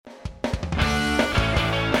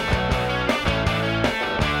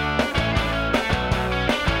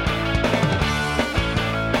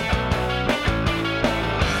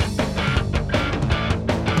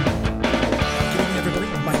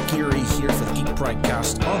Geek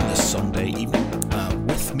Broadcast on this Sunday evening.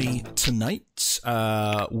 With me tonight,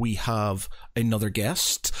 we have another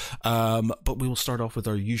guest, but we will start off with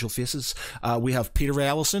our usual faces. We have Peter Ray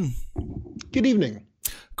Allison. Good evening.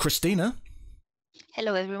 Christina.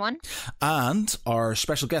 Hello, everyone. And our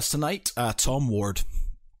special guest tonight, Tom Ward.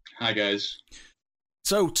 Hi, guys.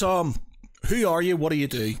 So, Tom, who are you? What do you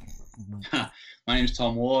do? My name is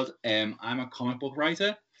Tom Ward. I'm a comic book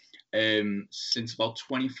writer. Since about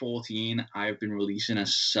 2014, I've been releasing a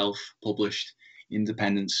self-published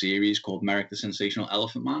independent series called Merrick the Sensational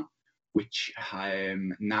Elephant Man, which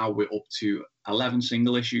now we're up to 11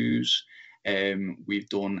 single issues. We've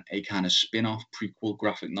done a kind of spin-off prequel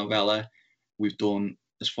graphic novella. We've done,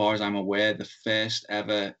 as far as I'm aware, the first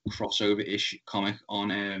ever crossover issue comic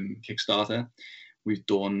on Kickstarter. We've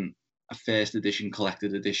done a first edition,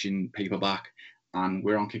 collected edition paperback, and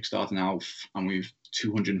we're on Kickstarter now, and we've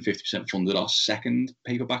 250% funded our second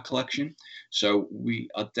paperback collection. So we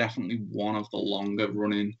are definitely one of the longer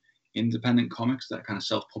running independent comics that kind of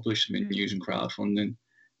self-published and been using crowdfunding.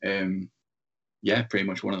 Pretty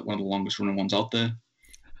much one of the longest running ones out there.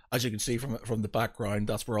 As you can see from the background,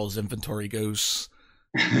 that's where all his inventory goes.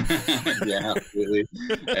 Yeah, absolutely.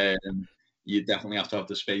 You definitely have to have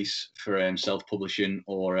the space for self-publishing,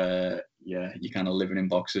 or you're kind of living in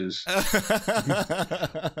boxes.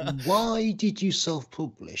 Why did you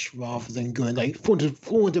self-publish rather than going like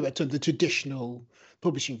forward to the traditional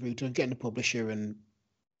publishing route and getting a publisher and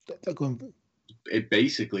going? It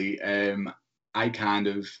basically, I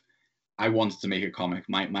wanted to make a comic.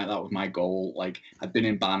 That was my goal. Like, I'd been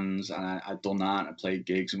in bands and I'd done that. I played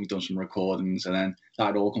gigs and we'd done some recordings, and then that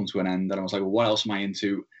had all come to an end. And I was like, well, what else am I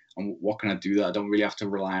into? And what can I do that I don't really have to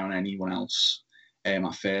rely on anyone else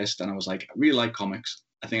at first? And I was like, I really like comics.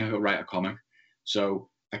 I think I could write a comic. So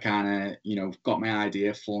I kind of, got my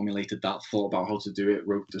idea, formulated that, thought about how to do it,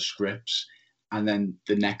 wrote the scripts. And then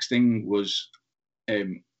the next thing was,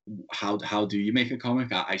 how do you make a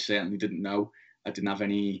comic? I certainly didn't know. I didn't have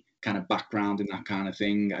any kind of background in that kind of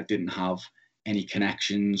thing. I didn't have any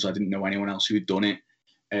connections. I didn't know anyone else who had done it.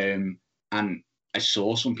 And I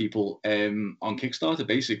saw some people on Kickstarter,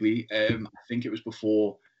 basically. I think it was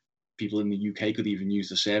before people in the UK could even use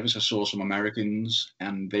the service. I saw some Americans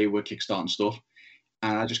and they were Kickstarting stuff.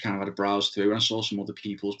 And I just kind of had a browse through and I saw some other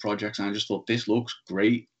people's projects and I just thought, this looks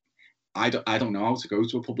great. I don't know how to go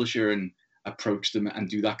to a publisher and approach them and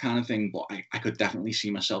do that kind of thing, but I could definitely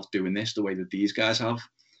see myself doing this the way that these guys have.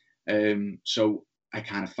 So I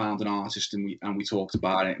kind of found an artist and we talked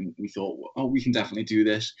about it and we thought, oh, we can definitely do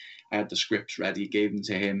this. I had the scripts ready, gave them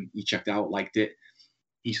to him. He checked out, liked it.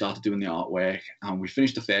 He started doing the artwork and we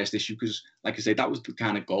finished the first issue because, like I say, that was the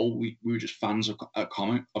kind of goal. We were just fans of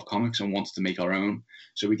comics and wanted to make our own.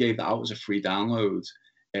 So we gave that out as a free download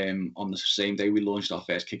on the same day we launched our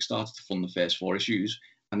first Kickstarter to fund the first 4 issues.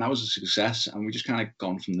 And that was a success. And we just kind of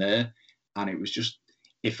gone from there. And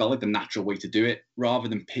it felt like the natural way to do it, rather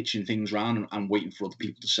than pitching things around and waiting for other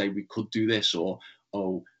people to say we could do this, or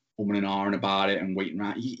and ahhing about it and waiting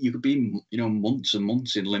around. You could be, months and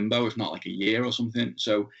months in limbo, if not like a year or something.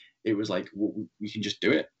 So it was like, well, we can just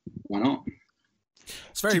do it. Why not?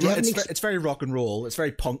 It's very rock and roll. It's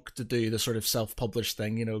very punk to do the sort of self-published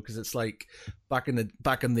thing, because it's like back in the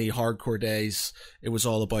hardcore days, it was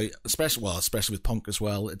all about, especially with punk as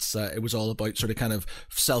well. It was all about sort of kind of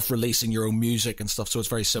self-releasing your own music and stuff. So it's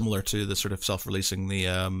very similar to the sort of self-releasing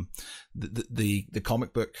the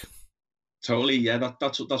comic book. Totally, yeah.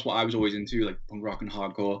 That's what I was always into, like punk rock and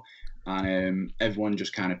hardcore, and everyone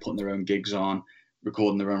just kind of putting their own gigs on,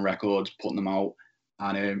 recording their own records, putting them out.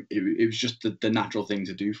 And it was just the natural thing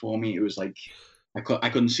to do for me. It was like I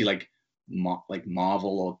couldn't see like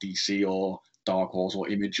Marvel or DC or Dark Horse or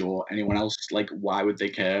Image or anyone else. Like, why would they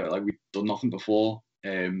care? Like, we've done nothing before.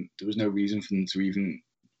 There was no reason for them to even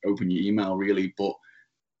open your email, really. But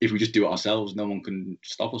if we just do it ourselves, no one can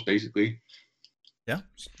stop us, basically. Yeah,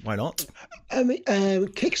 why not?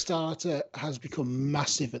 Kickstarter has become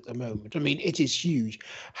massive at the moment. I mean, it is huge.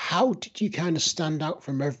 How did you kind of stand out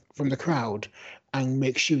from the crowd and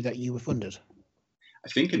make sure that you were funded? I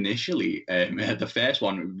think initially, the first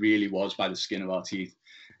one really was by the skin of our teeth.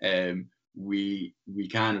 We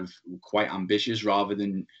kind of were quite ambitious. Rather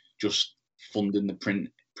than just funding the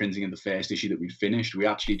printing of the first issue that we'd finished, we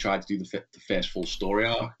actually tried to do the first full story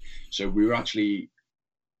arc. So we were actually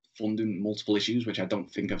funding multiple issues, which I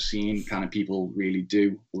don't think I've seen kind of people really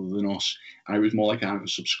do other than us. And it was more like kind of a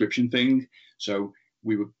subscription thing. So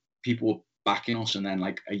people were backing us, and then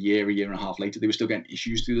like a year and a half later, they were still getting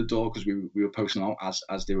issues through the door because we were posting them out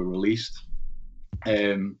as they were released.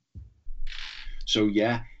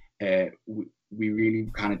 We really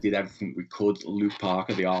kind of did everything we could. Luke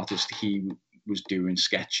Parker, the artist, he was doing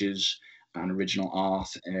sketches and original art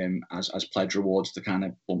as pledge rewards to kind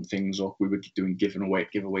of bump things up. We were doing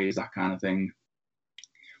giveaways, that kind of thing.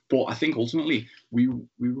 But I think ultimately we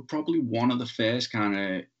were probably one of the first kind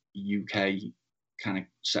of UK kind of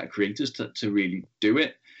set of creators to really do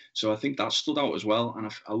it. So I think that stood out as well.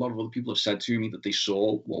 And a lot of other people have said to me that they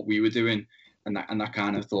saw what we were doing and that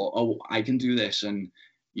kind of thought, oh, I can do this. And,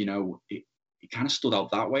 you know, it kind of stood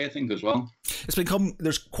out that way, I think, as well.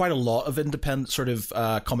 There's quite a lot of independent sort of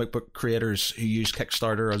comic book creators who use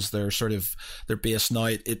Kickstarter as their sort of their base now.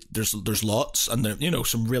 There's lots, and there, you know,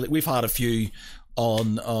 some really, we've had a few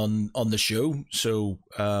on the show. So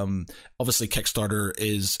obviously Kickstarter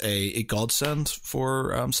is a godsend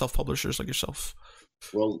for self-publishers like yourself.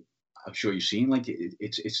 Well, I'm sure you've seen, like,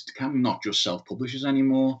 it's kind of not just self-publishers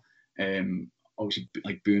anymore. Obviously,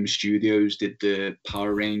 like Boom Studios did the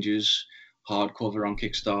Power Rangers hardcover on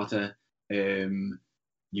Kickstarter.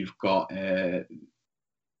 You've got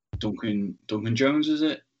Duncan Jones, is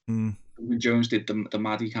it? Duncan Jones did the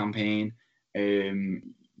Maddie campaign.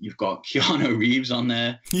 You've got Keanu Reeves on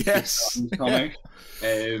there. Yes. Comic.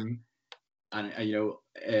 And you know,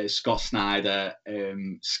 Scott Snyder,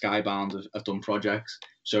 Skybound have done projects.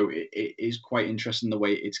 So it is quite interesting the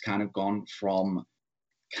way it's kind of gone from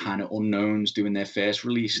kind of unknowns doing their first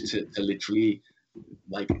release to literally,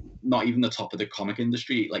 like, not even the top of the comic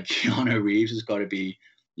industry. Like, Keanu Reeves has got to be,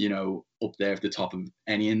 you know, up there at the top of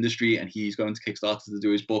any industry, and he's going to Kickstarter to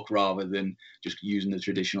do his book rather than just using the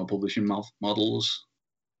traditional publishing models.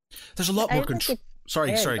 There's a lot more control.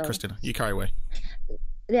 Sorry, Christina, you carry away.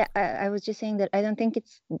 Yeah, I was just saying that I don't think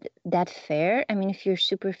it's that fair. I mean, if you're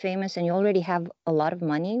super famous and you already have a lot of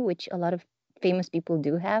money, which a lot of famous people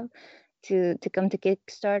do have, to come to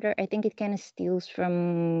Kickstarter, I think it kind of steals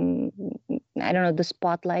from, I don't know, the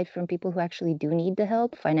spotlight from people who actually do need the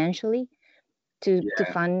help financially to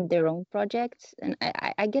fund their own projects. And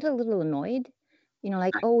I get a little annoyed, you know,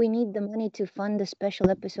 like, oh, we need the money to fund a special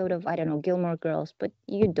episode of, I don't know, Gilmore Girls, but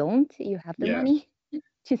you don't. You have the money.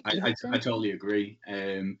 I totally agree.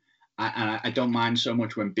 I don't mind so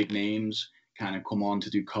much when big names kind of come on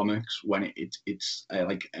to do comics when it's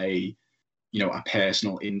like a, you know, a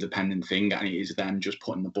personal independent thing, and it is them just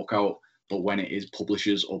putting the book out. But when it is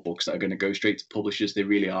publishers or books that are going to go straight to publishers, they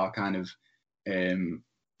really are kind of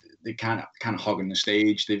they kind of hogging the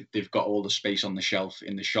stage. They've got all the space on the shelf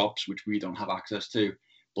in the shops, which we don't have access to.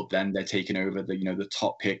 But then they're taking over the, you know, the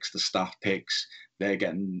top picks, the staff picks. They're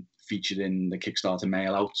getting featured in the Kickstarter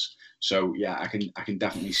mail outs. So yeah, I can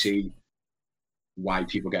definitely see why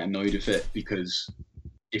people get annoyed with it, because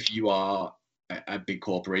if you are a big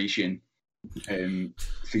corporation,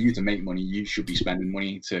 for you to make money, you should be spending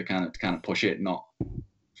money to kind of push it, not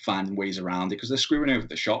finding ways around it, because they're screwing over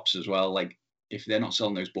the shops as well. Like, if they're not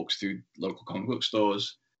selling those books through local comic book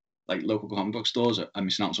stores, like, local comic book stores are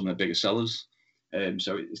missing out on some of the biggest sellers.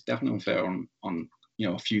 So it's definitely unfair on you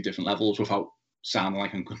know, a few different levels, without sounding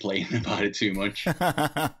like I'm complaining about it too much.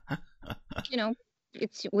 You know,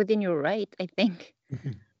 it's within your right, I think.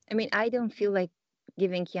 I mean, I don't feel like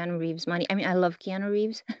giving Keanu Reeves money. I mean, I love Keanu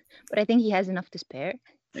Reeves, but I think he has enough to spare.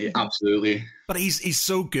 Yeah, absolutely. But he's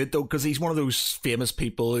so good though, because he's one of those famous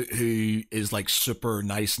people who is like super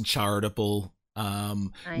nice and charitable.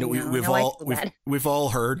 We've all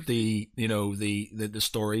heard the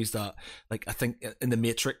stories that, like, I think in The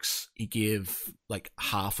Matrix he gave like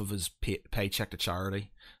half of his paycheck to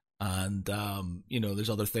charity. And you know, there's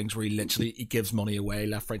other things where he gives money away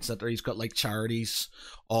left, right, center. He's got like charities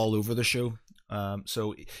all over the show.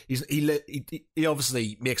 So he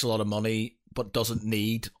obviously makes a lot of money, but doesn't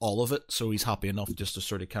need all of it. So he's happy enough just to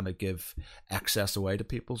sort of kind of give excess away to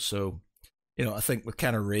people. So, you know, I think with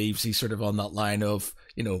Keanu Reeves, he's sort of on that line of,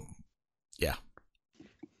 you know, yeah.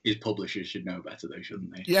 His publishers should know better, though,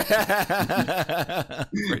 shouldn't they? Yeah,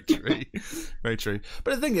 very true, very true.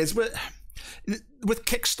 But the thing is, with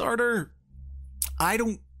Kickstarter, I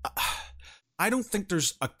don't think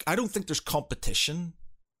there's competition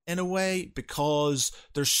in a way, because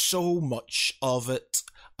there's so much of it,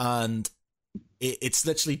 and it's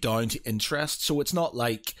literally down to interest. So it's not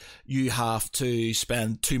like you have to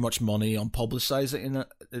spend too much money on publicizing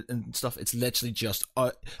it and stuff. It's literally just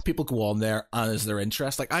people go on there, and is their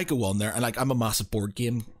interest. Like, I go on there, and like, I'm a massive board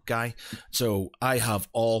game guy, so I have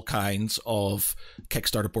all kinds of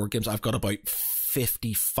Kickstarter board games. I've got about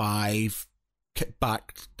 55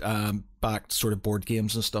 backed sort of board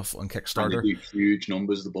games and stuff on Kickstarter. And they do huge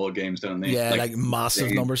numbers, the board games, don't they? Yeah, like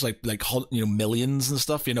massive numbers, like millions and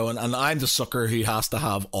stuff, and I'm the sucker who has to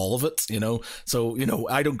have all of it, So,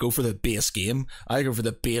 I don't go for the base game. I go for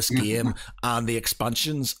the base game and the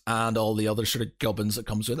expansions and all the other sort of gubbins that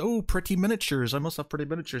comes with, pretty miniatures. I must have pretty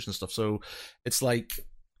miniatures and stuff. So it's like,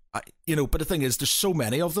 but the thing is, there's so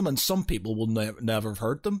many of them and some people will never have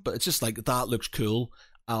heard them, but it's just like, that looks cool.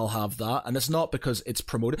 I'll have that. And it's not because it's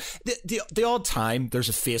promoted. The odd time there's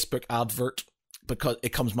a Facebook advert because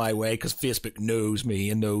it comes my way because Facebook knows me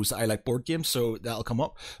and knows that I like board games, so that'll come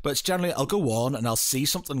up. But it's generally, I'll go on and I'll see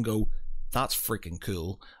something and go, that's freaking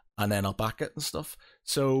cool, and then I'll back it and stuff.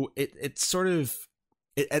 So it's sort of,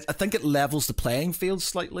 I think it levels the playing field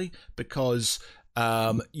slightly because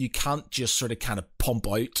you can't just sort of kind of pump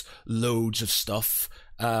out loads of stuff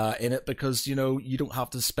in it because you don't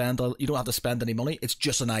have to spend any money. It's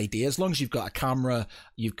just an idea. As long as you've got a camera,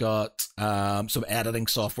 you've got some editing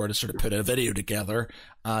software to sort of put a video together,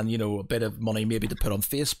 and a bit of money maybe to put on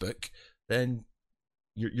Facebook, then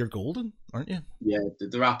you're golden, aren't you? Yeah,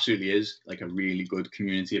 there absolutely is like a really good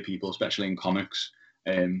community of people, especially in comics,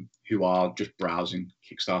 who are just browsing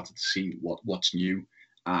Kickstarter to see what's new.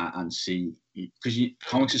 And see, because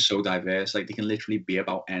comics is so diverse, like they can literally be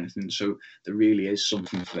about anything. So there really is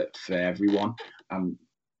something for everyone. And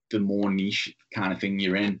the more niche kind of thing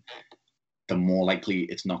you're in, the more likely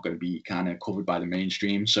it's not going to be kind of covered by the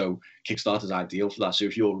mainstream. So Kickstarter is ideal for that. So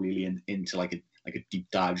if you're really into like a deep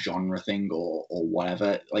dive genre thing or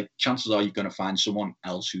whatever, like chances are you're going to find someone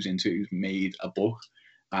else who's made a book,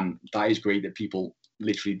 and that is great that people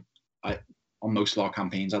literally. On most of our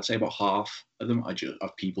campaigns, I'd say about half of them are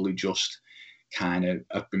people who just kind of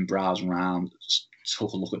have been browsing around,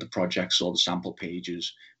 took a look at the project, saw the sample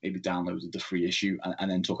pages, maybe downloaded the free issue,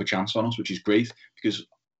 and then took a chance on us, which is great because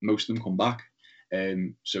most of them come back.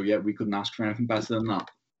 So yeah, we couldn't ask for anything better than that.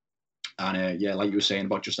 And like you were saying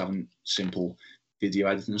about just having simple video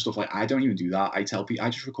editing and stuff, like I don't even do that. I tell people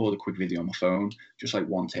I just record a quick video on my phone, just like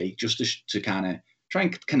one take, just to kind of try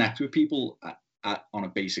and connect with people on a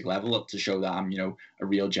basic level to show that I'm, a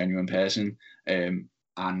real genuine person. And,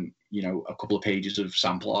 a couple of pages of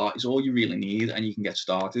sample art is all you really need and you can get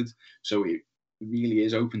started. So it really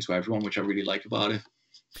is open to everyone, which I really like about it.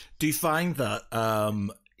 Do you find that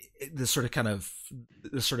the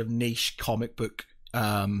sort of niche comic book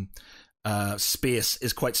space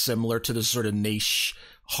is quite similar to the sort of niche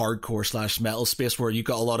hardcore / metal space where you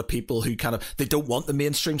got a lot of people who they don't want the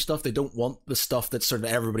mainstream stuff, they don't want the stuff that sort of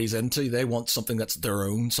everybody's into, they want something that's their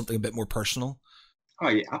own, something a bit more personal? Oh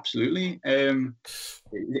yeah, absolutely.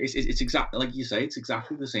 It's exactly like you say, it's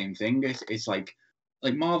exactly the same thing. It's like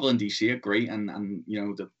Marvel and DC are great and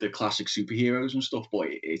the classic superheroes and stuff, but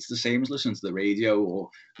it's the same as listening to the radio or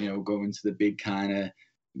going to the big kind of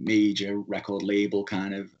major record label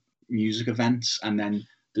kind of music events, and then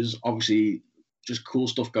there's obviously just cool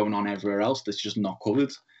stuff going on everywhere else that's just not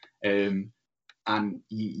covered, and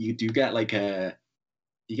you do get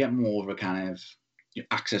you get more of a kind of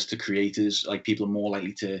access to creators. Like people are more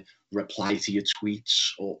likely to reply to your tweets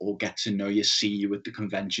or get to know you, see you at the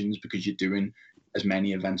conventions because you're doing as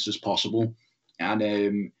many events as possible,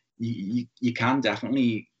 and you can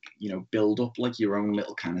definitely build up like your own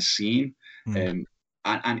little kind of scene.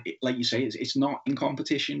 And like you say, it's not in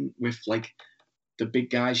competition with like the big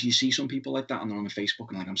guys. You see some people like that, and they're on Facebook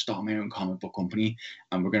and like, I'm starting my own comic book company,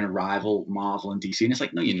 and we're going to rival Marvel and DC. And it's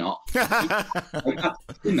like, no, you're not.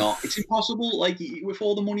 You're not. It's impossible. Like with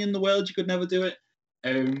all the money in the world, you could never do it.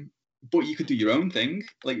 But you could do your own thing.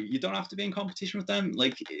 Like you don't have to be in competition with them.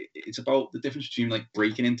 Like it's about the difference between like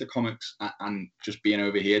breaking into comics and just being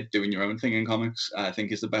over here doing your own thing in comics. I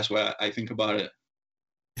think is the best way I think about it.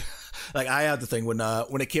 Like I had the thing when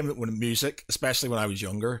music, especially when I was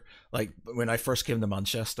younger, like when I first came to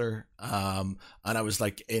Manchester, and I was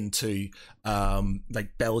like into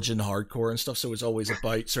like Belgian hardcore and stuff. So it was always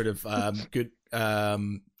about sort of good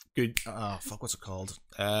what's it called?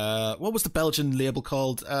 What was the Belgian label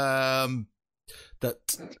called?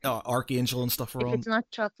 That Archangel and stuff were on. If it's not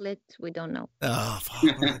chocolate, we don't know.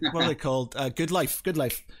 What are they called? Good Life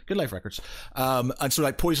Records. And so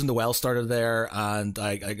like Poison the Well started there, and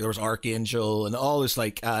there was Archangel and all this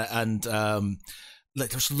like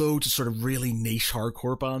there's loads of sort of really niche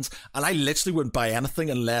hardcore bands, and I literally wouldn't buy anything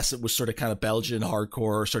unless it was sort of kind of Belgian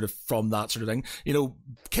hardcore, sort of from that sort of thing.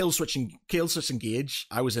 Killswitch Engage,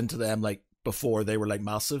 I was into them like before they were like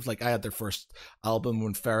massive. Like I had their first album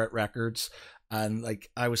on Ferret Records. And like,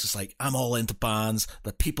 I was just like, I'm all into bands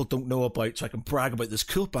that people don't know about, so I can brag about this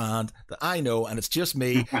cool band that I know, and it's just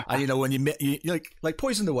me. And you know, when you like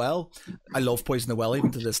Poison the Well, I love Poison the Well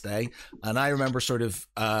even to this day. And I remember sort of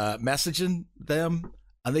messaging them,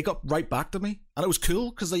 and they got right back to me, and it was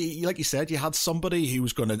cool because, like you said, you had somebody who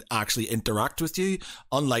was going to actually interact with you,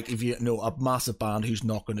 unlike if you know a massive band who's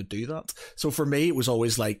not going to do that. So for me, it was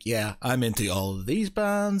always like, yeah, I'm into all of these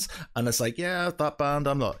bands, and it's like, yeah, that band,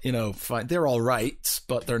 I'm not, you know, fine. They're all right,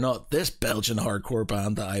 but they're not this Belgian hardcore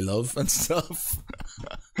band that I love and stuff.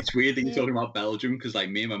 It's weird that you're talking about Belgium, because like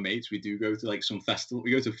me and my mates, we do go to like some festival.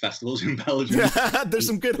 We go to festivals in Belgium. There's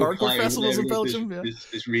some good hardcore festivals in Belgium. There's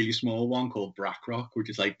this really small one called Brack Rock, which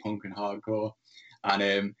is like punk and hardcore,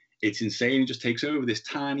 and it's insane. It just takes over this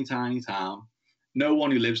tiny town. No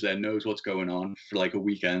one who lives there knows what's going on for like a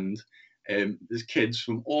weekend. There's kids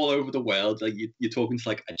from all over the world. Like you're talking to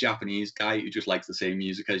like a Japanese guy who just likes the same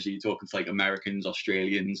music as you. You're talking to like Americans,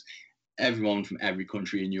 Australians, everyone from every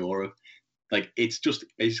country in Europe. Like, it's just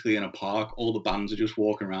basically in a park. All the bands are just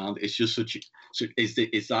walking around. It's just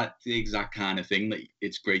is that the exact kind of thing that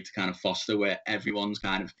it's great to kind of foster, where everyone's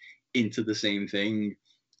kind of into the same thing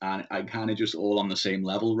and I kind of just all on the same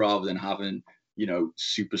level, rather than having, you know,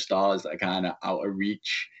 superstars that are kind of out of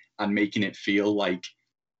reach and making it feel like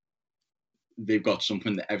they've got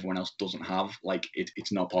something that everyone else doesn't have. Like,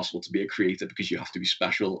 it's not possible to be a creator because you have to be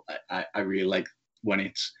special. I really like when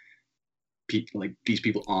it's people like these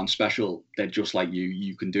people aren't special, they're just like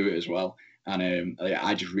you can do it as well. And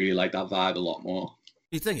I just really like that vibe a lot more.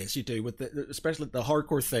 The thing is, you do with especially the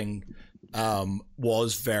hardcore thing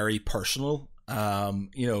was very personal.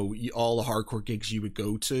 You know, all the hardcore gigs you would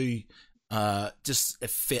go to, just it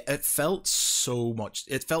felt so much.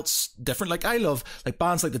 It felt different. Like, I love like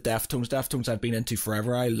bands like the Deftones I've been into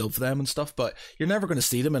forever. I love them and stuff, but you're never going to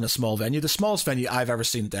see them in a small venue. The smallest venue I've ever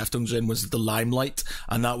seen the Deftones in was the Limelight,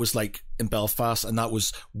 and that was like in Belfast, and that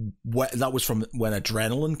was from when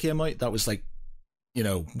Adrenaline came out. That was like, you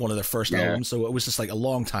know, one of their first albums, so it was just like a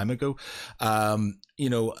long time ago. You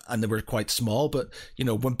know, and they were quite small, but you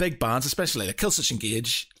know, when big bands, especially like Killswitch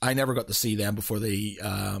Engage, I never got to see them before they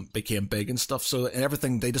became big and stuff. So, and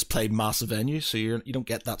everything, they just played massive venues, so you don't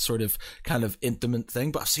get that sort of kind of intimate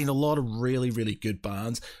thing. But I've seen a lot of really, really good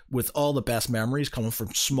bands with all the best memories coming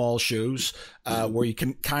from small shows, where you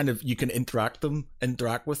can interact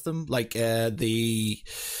with them, like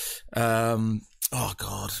oh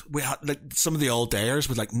god, we had like some of the all dayers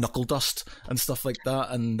with like Knuckle Dust and stuff like that,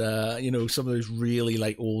 and you know, some of those really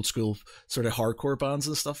like old school sort of hardcore bands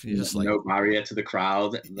and stuff. And you just like, no barrier to the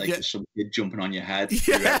crowd, like there's some kid jumping on your head.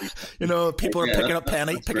 Yeah, you know, people are picking up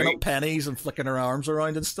pennies and flicking their arms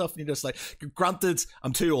around and stuff. And you're just like, granted,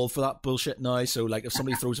 I'm too old for that bullshit now. So like, if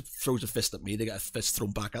somebody throws a fist at me, they get a fist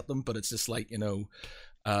thrown back at them. But it's just like, you know,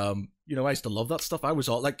 I used to love that stuff. I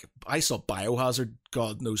saw Biohazard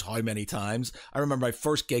God knows how many times. I remember my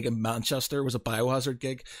first gig in Manchester was a Biohazard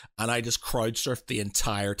gig, and I just crowd surfed the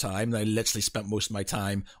entire time. And I literally spent most of my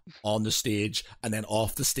time on the stage and then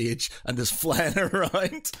off the stage and just flying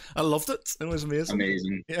around. I loved it. It was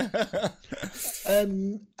amazing. Yeah.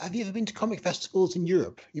 Have you ever been to comic festivals in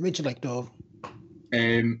Europe? You mentioned like Dove.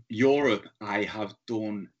 Europe, I have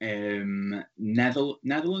done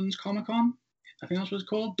Netherlands Comic Con. I think that's what it's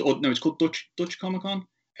called. Oh, no, it's called Dutch Comic Con,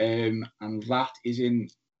 and that is in.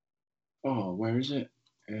 Oh, where is it?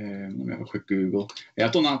 Let me have a quick Google. Yeah,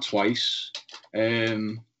 I've done that twice.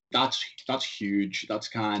 That's huge. That's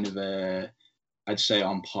kind of I'd say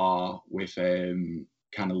on par with kind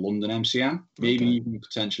of London MCM, maybe even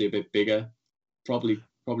potentially a bit bigger, probably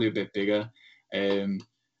a bit bigger. And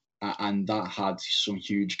that had some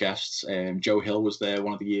huge guests. Joe Hill was there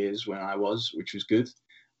one of the years when I was, which was good.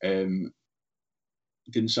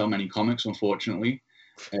 Didn't sell many comics, unfortunately,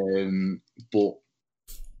 but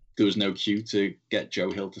there was no queue to get Joe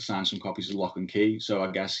Hill to sign some copies of Lock and Key, so I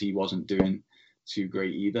guess he wasn't doing too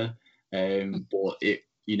great either. But it,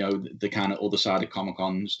 you know, the kind of other side of Comic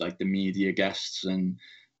Cons, like the media guests and,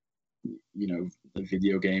 you know, the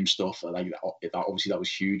video game stuff, like that obviously that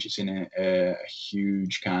was huge. It's in a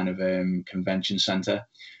huge kind of convention center,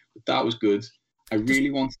 but that was good. I really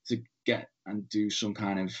wanted to get and do some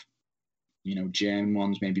kind of, you know, German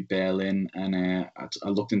ones, maybe Berlin, and I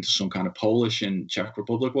looked into some kind of Polish and Czech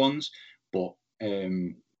Republic ones, but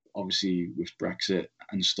obviously with Brexit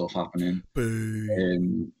and stuff happening,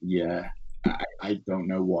 yeah, I don't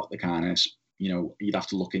know what the kind of, you know, you'd have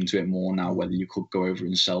to look into it more now, whether you could go over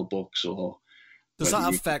and sell books or. Does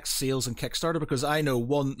that affect sales and Kickstarter? Because I know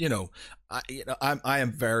one, you know, I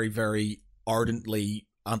am very, very ardently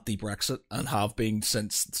anti-Brexit and have been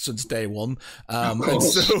since day one. And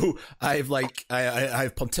so I've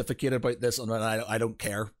pontificated about this, and I don't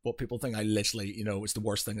care what people think. I literally, it's the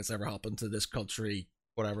worst thing that's ever happened to this country,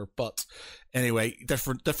 whatever. But anyway,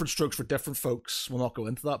 different strokes for different folks. We'll not go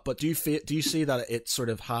into that. But do you see that it sort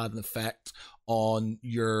of had an effect on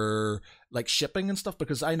your like shipping and stuff?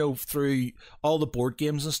 Because I know through all the board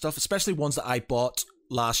games and stuff, especially ones that I bought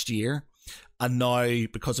last year, and now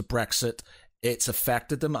because of Brexit, it's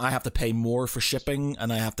affected them. I have to pay more for shipping,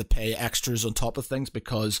 and I have to pay extras on top of things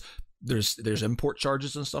because there's import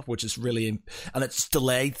charges and stuff, which is really, and it's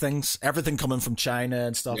delayed things. Everything coming from China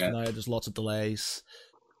and stuff now. There's lots of delays.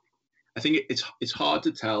 I think it's hard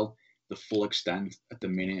to tell the full extent at the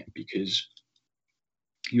minute because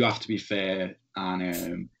you have to be fair,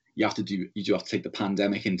 and you do have to take the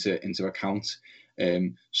pandemic into account.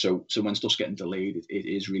 So when stuff's getting delayed, it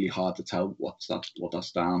is really hard to tell what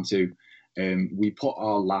that's down to. We put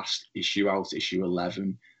our last issue out, issue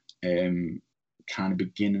 11, kind of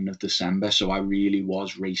beginning of December. So I really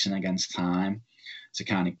was racing against time to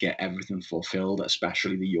kind of get everything fulfilled,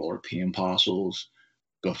 especially the European parcels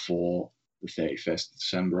before the 31st of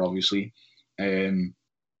December, obviously.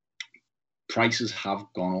 Prices have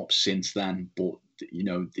gone up since then, but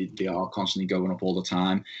they are constantly going up all the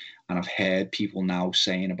time. And I've heard people now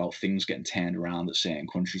saying about things getting turned around at certain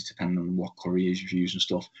countries depending on what couriers you use and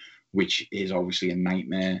stuff, which is obviously a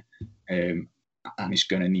nightmare, and it's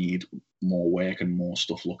going to need more work and more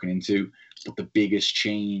stuff looking into. But the biggest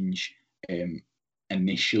change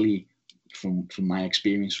initially from my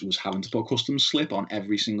experience was having to put a customs slip on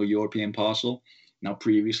every single European parcel. Now,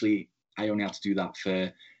 previously, I only had to do that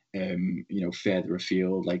for further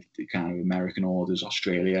afield, like the kind of American orders,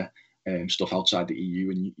 Australia, stuff outside the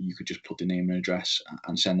EU, and you could just put the name and address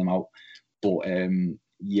and send them out. But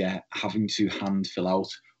having to hand fill out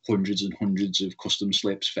hundreds and hundreds of custom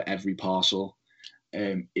slips for every parcel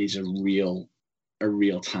is a real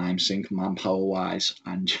time sink, manpower wise,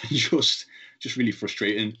 and just really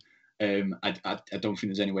frustrating. I don't think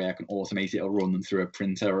there's any way I can automate it or run them through a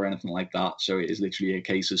printer or anything like that. So it is literally a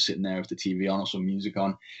case of sitting there with the TV on or some music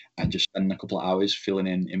on and just spending a couple of hours filling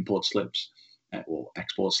in import slips or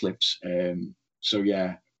export slips. I'm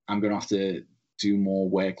going to have to do more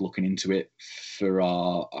work looking into it for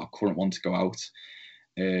our current one to go out.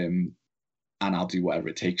 And I'll do whatever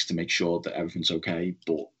it takes to make sure that everything's okay,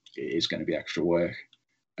 but it is going to be extra work.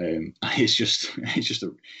 It's just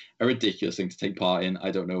a ridiculous thing to take part in. I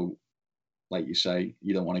don't know. Like you say,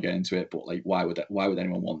 you don't want to get into it, but like, why would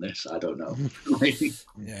anyone want this? I don't know.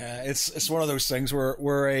 Yeah, it's one of those things where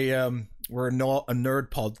we're not a nerd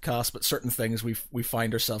podcast, but certain things we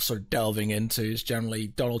find ourselves sort of delving into is generally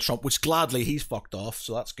Donald Trump, which gladly he's fucked off,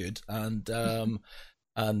 so that's good, and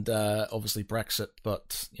obviously Brexit.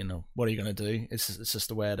 But what are you going to do? It's just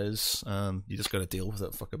the way it is. You just got to deal with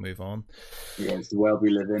it, fucking move on. Yeah, it's the world we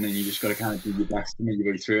live in, and you just got to kind of do your best to make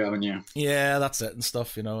your way through it, haven't you? Yeah, that's it and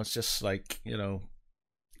stuff. It's just like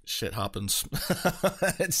shit happens.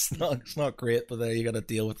 it's not great, but there you got to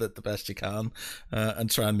deal with it the best you can,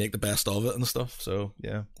 and try and make the best of it and stuff. So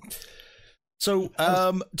yeah. So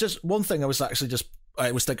just one thing I was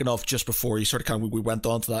thinking of just before you sort of we went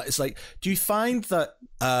on to that. It's like, do you find that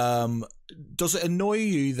does it annoy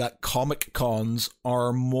you that Comic Cons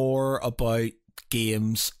are more about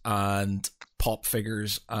games and pop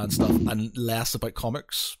figures and stuff and less about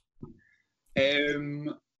comics?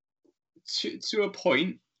 To a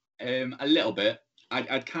point, a little bit.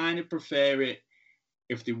 I'd kind of prefer it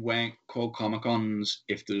if they weren't called Comic Cons,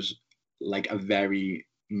 if there's like a very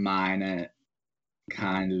minor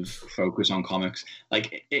kind of focus on comics,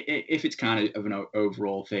 like if it's kind of an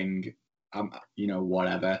overall thing,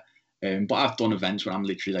 whatever. But I've done events where I'm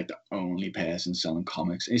literally like the only person selling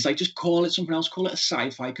comics, and it's like, just call it something else. Call it a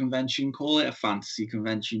sci-fi convention, call it a fantasy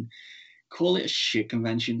convention, call it a shit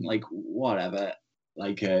convention, like whatever.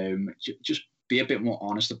 Like just be a bit more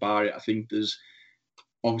honest about it. I think there's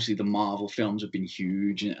obviously the Marvel films have been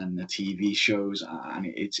huge, and the TV shows, and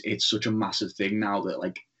it's such a massive thing now that,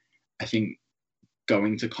 like, I think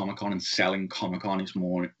going to Comic-Con and selling Comic-Con is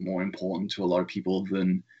more important to a lot of people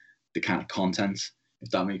than the kind of content, if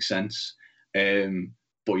that makes sense.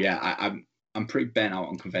 But yeah, I'm pretty bent out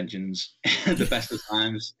on conventions the best of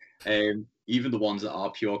times. Even the ones that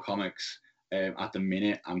are pure comics, at the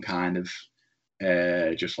minute, I'm kind of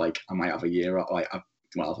just like, I might have a year, I've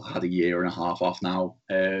had a year and a half off now.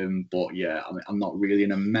 But yeah, I'm not really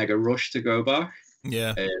in a mega rush to go back.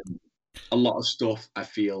 Yeah. A lot of stuff I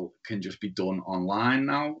feel can just be done online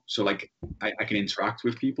now. So like I can interact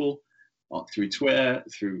with people through Twitter,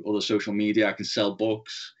 through other social media. I can sell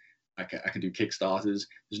books. I can do Kickstarters.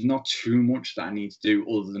 There's not too much that I need to do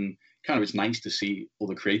other than kind of, it's nice to see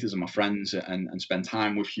other creators and my friends and spend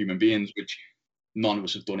time with human beings, which none of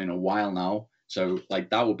us have done in a while now. So like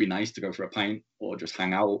that would be nice to go for a pint or just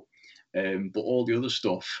hang out. But all the other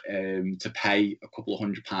stuff, to pay a couple of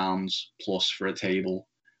 £100 plus for a table,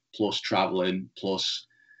 plus traveling, plus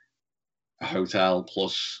a hotel,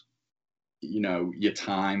 plus, you know, your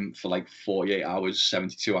time for like 48 hours,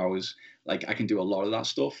 72 hours. Like I can do a lot of that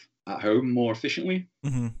stuff at home more efficiently.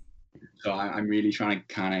 Mm-hmm. So I'm really trying to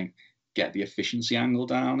kind of get the efficiency angle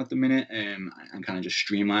down at the minute, and kind of just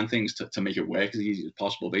streamline things to make it work as easy as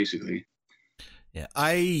possible, basically. Yeah,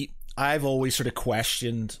 I've always sort of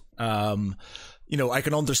questioned, you know, I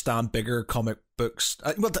can understand bigger comic books.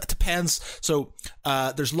 Well, it depends. So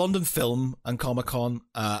there's London Film and Comic-Con,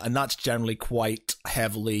 and that's generally quite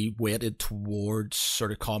heavily weighted towards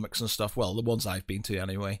sort of comics and stuff. Well, the ones I've been to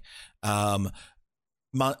anyway.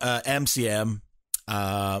 MCM,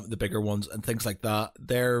 the bigger ones and things like that,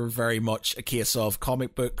 they're very much a case of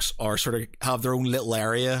comic books are sort of have their own little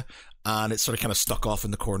area, and it's sort of kind of stuck off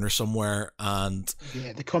in the corner somewhere. And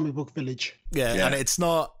yeah, the comic book village. Yeah, and it's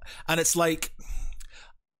not, and it's like,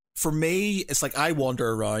 for me, it's like I wander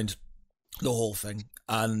around the whole thing,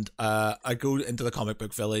 and I go into the comic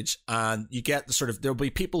book village, and you get the sort of, there'll be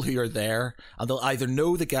people who are there, and they'll either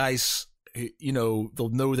know the guys who, you know, they'll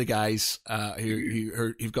know the guys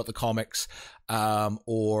who've got the comics,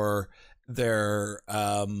 or they're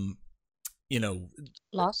you know,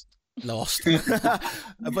 lost.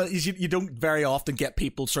 But you don't very often get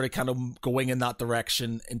people sort of kind of going in that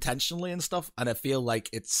direction intentionally and stuff. And I feel like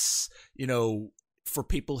it's, you know, for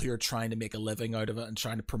people who are trying to make a living out of it and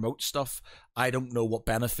trying to promote stuff, I don't know what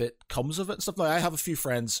benefit comes of it and stuff. Like I have a few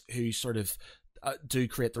friends who sort of do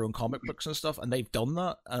create their own comic books and stuff, and they've done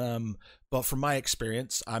that. But from my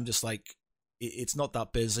experience, I'm just like, it's not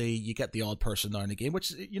that busy. You get the odd person now and again,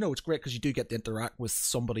 which, you know, it's great because you do get to interact with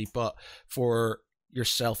somebody. But for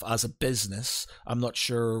yourself as a business, I'm not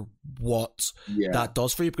sure what that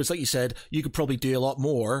does for you, because like you said, you could probably do a lot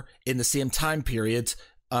more in the same time period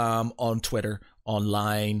on Twitter,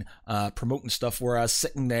 online, promoting stuff, whereas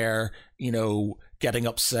sitting there, you know, getting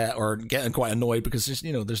upset or getting quite annoyed because there's,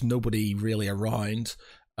 you know, there's nobody really around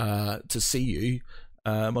to see you,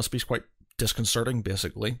 must be quite disconcerting,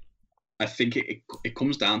 basically. I think it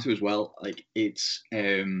comes down to as well, like it's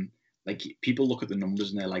like people look at the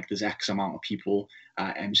numbers and they're like, there's X amount of people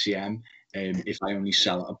at MCM. If I only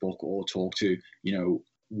sell a book or talk to, you know,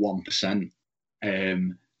 1%,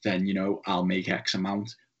 then, you know, I'll make X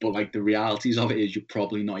amount. But like the realities of it is you're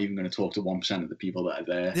probably not even going to talk to 1% of the people that are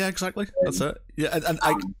there. Yeah, exactly. That's it. Yeah,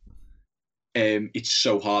 it's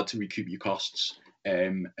so hard to recoup your costs,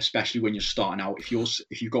 especially when you're starting out. If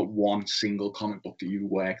you've got one single comic book that you've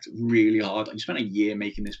worked really hard and you spent a year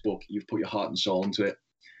making this book, you've put your heart and soul into it,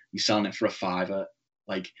 you're selling it for $5,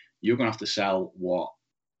 like you're going to have to sell what?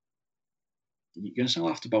 You're going to sell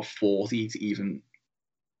after about 40 to even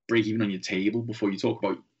break even on your table before you talk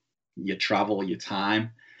about your travel, your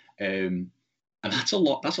time. And that's a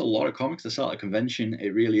lot of comics to sell at a convention.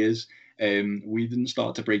 It really is. We didn't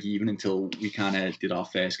start to break even until we kind of did our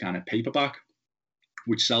first kind of paperback,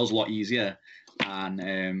 which sells a lot easier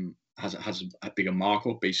and has a bigger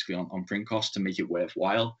markup basically on print costs to make it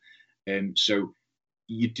worthwhile. So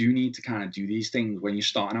you do need to kind of do these things when you're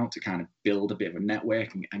starting out to kind of build a bit of a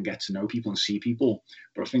network and get to know people and see people.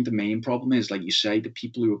 But I think the main problem is, like you say, the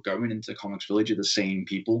people who are going into Comics Village are the same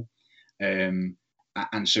people. And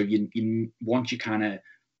so you once you kind of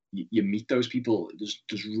you meet those people,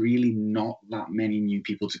 there's really not that many new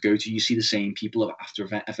people to go to. You see the same people after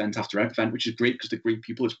event after event, which is great because they're great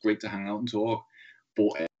people. It's great to hang out and talk.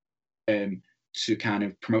 But to kind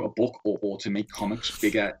of promote a book or to make comics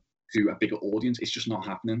bigger to a bigger audience, it's just not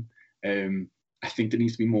happening. I think there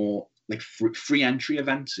needs to be more like free entry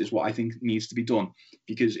events is what I think needs to be done,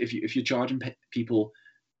 because if you're charging people,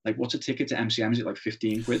 like, what's a ticket to MCM? Is it like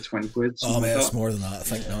 15 quid, 20 quid? Oh man, it's more than that, I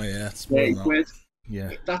think. No, yeah, it's more than that. Quid.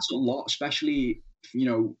 Yeah, that's a lot, especially, you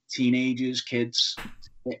know, teenagers, kids,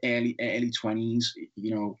 early 20s,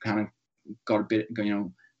 you know, kind of got a bit, you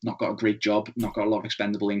know, not got a great job, not got a lot of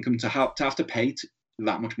expendable income, to have to pay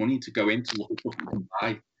that much money to go in to look at stuff you can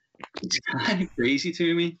buy. It's kind of crazy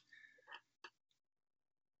to me.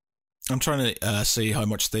 I'm trying to see how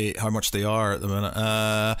much they are at the minute.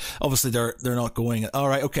 Obviously they're not going. All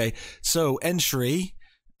right, okay. So entry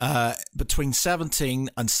between 17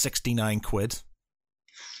 and 69 quid.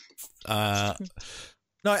 No,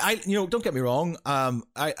 don't get me wrong. I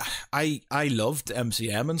loved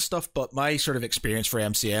MCM and stuff, but my sort of experience for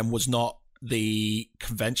MCM was not the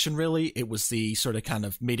convention, really. It was the sort of kind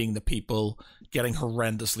of meeting the people, getting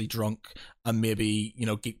horrendously drunk, and maybe,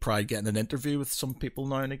 Geek Pride getting an interview with some people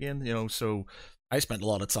now and again, so I spent a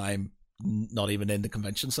lot of time not even in the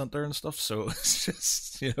convention center and stuff, so it's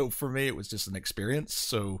just, for me it was just an experience.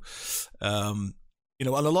 So and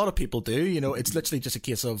a lot of people do, it's literally just a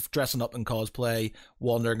case of dressing up in cosplay,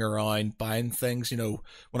 wandering around, buying things.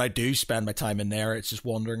 When I do spend my time in there, it's just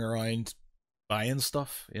wandering around buying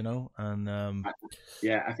stuff, and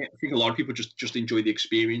yeah, I think a lot of people just enjoy the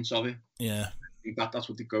experience of it. Yeah, I think that's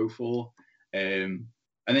what they go for. And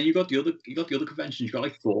then you got the other conventions. You got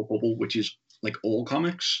like Thought Bubble, which is like all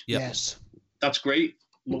comics. Yep. Yes, that's great.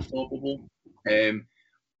 Love Thought Bubble.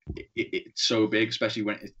 It's so big, especially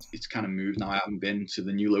when it's kind of moved now. I haven't been to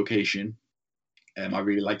the new location. I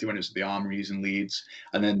really liked it when it was at the Armories in Leeds.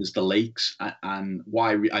 And then there's the lakes. And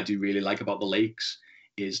why I do really like about the lakes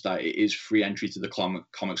is that it is free entry to the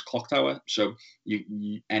comics clock tower. So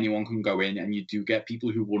anyone can go in, and you do get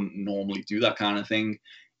people who wouldn't normally do that kind of thing.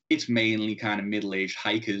 It's mainly kind of middle-aged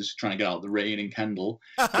hikers trying to get out of the rain in Kendal.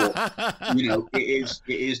 But, it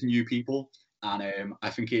is new people. And I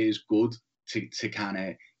think it is good to kind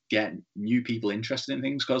of get new people interested in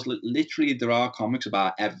things, because literally there are comics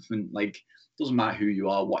about everything. Like, doesn't matter who you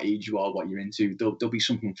are, what age you are, what you're into, there'll be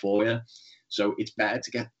something for you. So it's better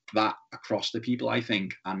to get that across to people, I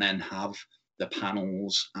think, and then have the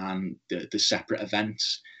panels and the separate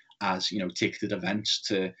events as, ticketed events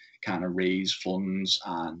to kind of raise funds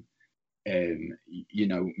and,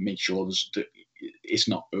 make sure it's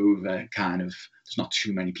not over kind of, there's not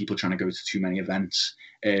too many people trying to go to too many events.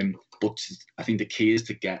 But I think the key is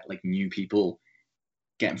to get like new people,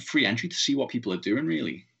 getting free entry to see what people are doing,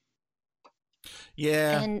 really.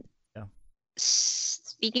 Yeah. And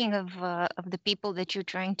speaking of the people that you're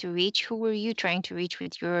trying to reach, who were you trying to reach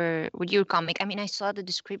with your comic? I mean, I saw the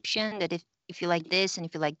description that if you like this and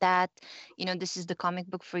if you like that, this is the comic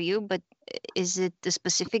book for you. But is it the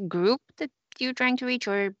specific group that you're trying to reach,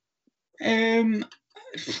 or?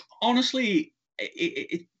 Honestly,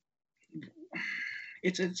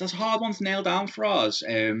 it's a hard one to nail down for us.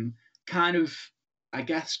 Kind of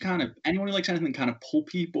anyone who likes anything kind of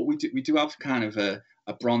pulpy, but we do have kind of a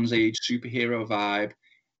Bronze Age superhero vibe.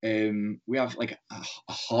 We have like a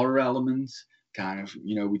horror element, kind of,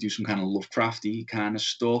 we do some kind of Lovecrafty kind of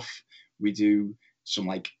stuff. We do some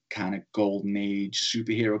like kind of Golden Age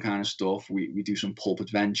superhero kind of stuff. We do some pulp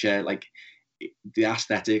adventure. Like, the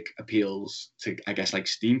aesthetic appeals to, I guess, like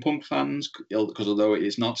steampunk fans, because although it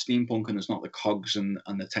is not steampunk and there's not the cogs and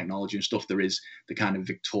the technology and stuff, there is the kind of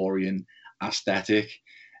Victorian aesthetic.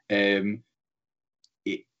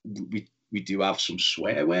 We do have some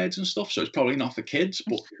swear words and stuff, so it's probably not for kids,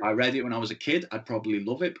 but if I read it when I was a kid, I'd probably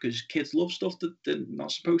love it, because kids love stuff that they're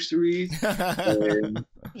not supposed to read.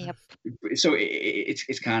 Yep. So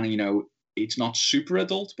it's kind of, it's not super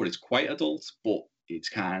adult, but it's quite adult, but it's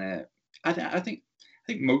kind of, I think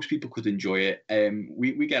most people could enjoy it.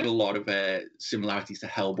 We get a lot of similarities to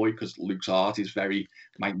Hellboy, because Luke's art is very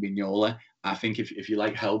Mike Mignola. I think if you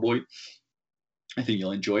like Hellboy, I think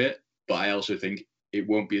you'll enjoy it. But I also think it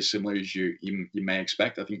won't be as similar as you may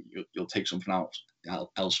expect. I think you'll take something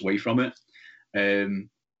else away from it.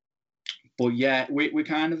 But yeah, we're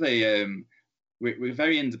kind of we're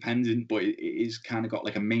very independent, but it is kind of got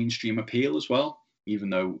like a mainstream appeal as well,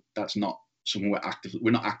 even though that's not something we're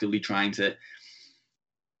not actively trying to,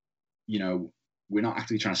 we're not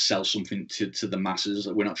actively trying to sell something to the masses.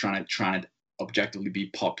 We're not trying to objectively be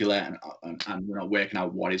popular, and we're not working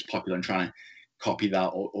out what is popular and trying to copy that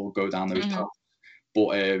or go down those paths.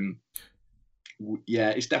 But yeah,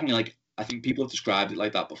 it's definitely like, I think people have described it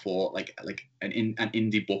like that before, like an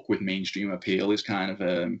indie book with mainstream appeal is kind of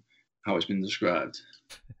how it's been described.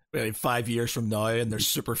 5 years from now, and there's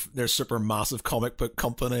super massive comic book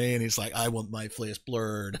company, and he's like, I want my face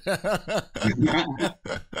blurred. How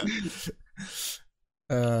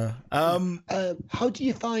do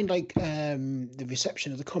you find like the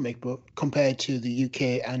reception of the comic book compared to the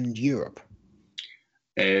UK and Europe?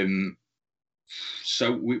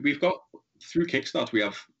 So we've got, through Kickstarter, we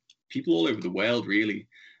have people all over the world, really.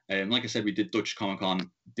 Like I said, we did Dutch Comic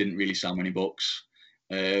Con, didn't really sell many books.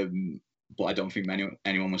 But I don't think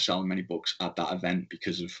anyone was selling many books at that event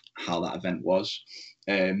because of how that event was.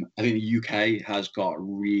 I think the UK has got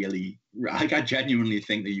really, like, I genuinely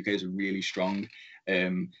think the UK is a really strong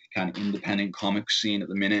kind of independent comics scene at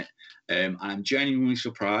the minute. And I'm genuinely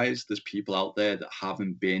surprised there's people out there that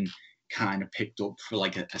haven't been kind of picked up for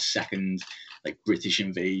like a second, like, British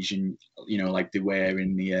invasion, like they were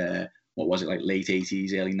in the, what was it, like late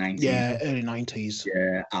 80s, early 90s? Yeah, early 90s.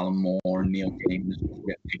 Yeah, Alan Moore and Neil Gaiman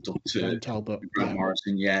get picked up to Talbot, Grant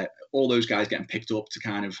Morrison. Yeah, all those guys getting picked up to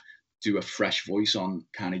kind of do a fresh voice on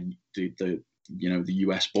kind of the the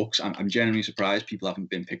US books. I'm genuinely surprised people haven't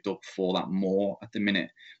been picked up for that more at the minute,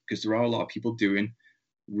 because there are a lot of people doing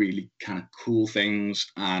really kind of cool things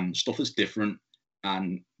and stuff that's different,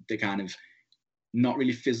 and they're kind of not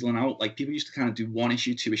really fizzling out. Like, people used to kind of do 1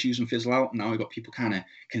 issue, 2 issues and fizzle out. And now we've got people kind of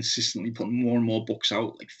consistently putting more and more books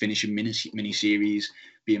out, like finishing mini series,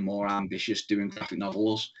 being more ambitious, doing graphic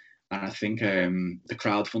novels. And I think the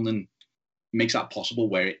crowdfunding makes that possible,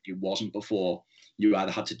 where it wasn't before. You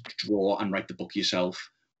either had to draw and write the book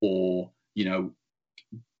yourself, or,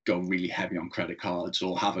 go really heavy on credit cards,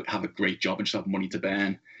 or have a great job and just have money to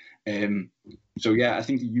burn. So yeah, I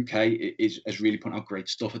think the UK is really putting out great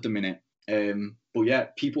stuff at the minute. But yeah,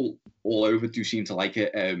 people all over do seem to like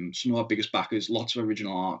it. Some of our biggest backers, lots of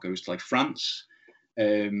original art goes to like France.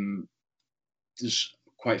 There's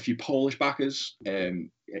quite a few Polish backers.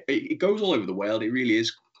 It goes all over the world. It really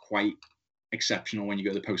is quite exceptional when you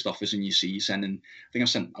go to the post office and you see sending. I think I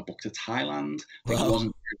sent a book to Thailand. I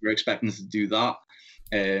wasn't expecting to do that.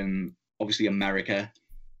 Obviously, America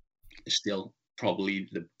is still probably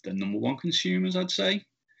the number one consumers, I'd say,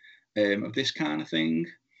 of this kind of thing.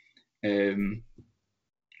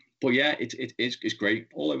 But yeah, it's great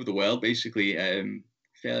all over the world, basically.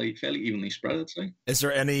 Fairly evenly spread, I'd say. Is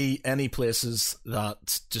there any places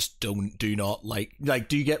that just do not like?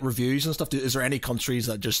 Do you get reviews and stuff? Is there any countries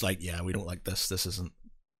that just like, yeah, we don't like this. This isn't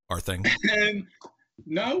our thing.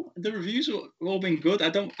 No, the reviews have all been good. I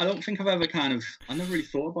don't think I never really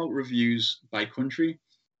thought about reviews by country.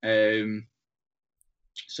 So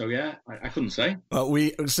yeah, I couldn't say. Well,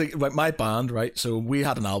 my band, right? So we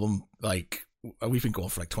had an album, like, we've been going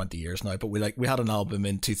for like 20 years now, but we had an album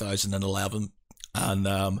in 2011.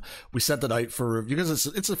 And we sent it out for, because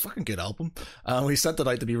it's a fucking good album. We sent it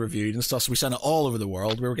out to be reviewed and stuff. So we sent it all over the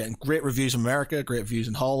world. We were getting great reviews in America, great reviews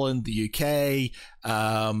in Holland, the UK,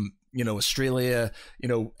 Australia,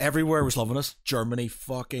 everywhere was loving us. Germany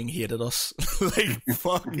fucking hated us.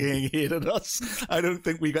 Fucking hated us. I don't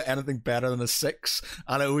think we got anything better than a 6.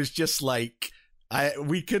 And it was just like,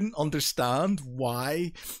 we couldn't understand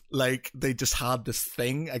why, they just had this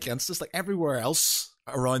thing against us. Everywhere else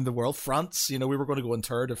around the world, France, we were going to go on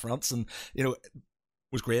tour to France, and it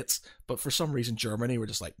was great, but for some reason Germany were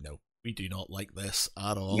just like, no, we do not like this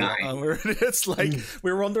at all. Nice. And we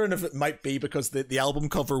were wondering if it might be because the album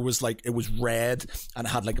cover was it was red and it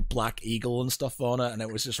had a black eagle and stuff on it, and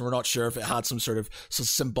it was just, we're not sure if it had some sort of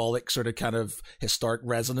symbolic sort of kind of historic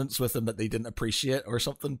resonance with them that they didn't appreciate or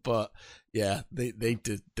something. But yeah, they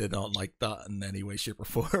did not like that in any way, shape or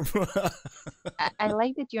form. I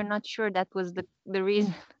like that you're not sure that was the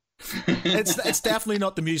reason. It's definitely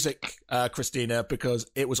not the music, Christina, because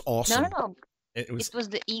it was awesome. No. It was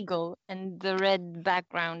the eagle and the red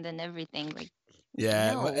background and everything.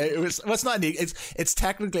 Yeah, no. It was. Well, it's not an eagle. It's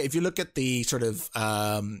technically, if you look at the sort of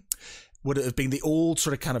would it have been the old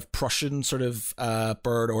sort of kind of Prussian sort of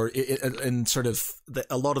bird, or in sort of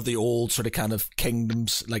a lot of the old sort of kind of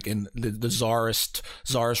kingdoms, like in the Tsarist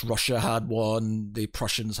Russia had one, the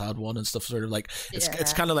Prussians had one, and stuff. Sort of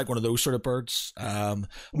it's kind of like one of those sort of birds.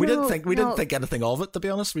 We didn't think anything of it, to be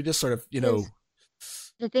honest. We just sort of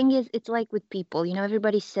The thing is, it's like with people,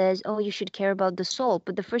 everybody says, oh, you should care about the soul.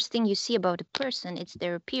 But the first thing you see about a person, it's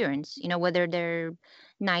their appearance, whether they're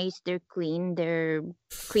nice, they're clean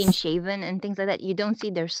shaven and things like that. You don't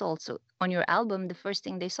see their soul. So on your album, the first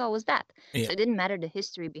thing they saw was that. Yeah. So it didn't matter the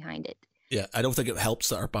history behind it. Yeah, I don't think it helps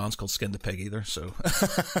that our band's called Skin the Pig either. So,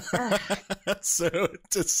 so it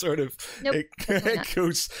just sort of it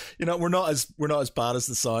goes. We're not as bad as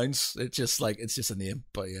the sounds. It's just it's just a name.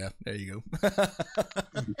 But yeah, there you go.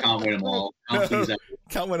 You can't win them all.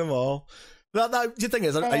 Can't win them all. The thing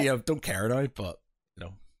is, I don't care now. But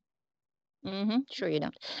Sure you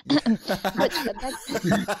don't.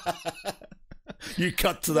 You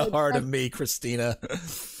cut to the heart of me, Christina.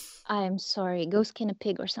 I'm sorry. Go skin a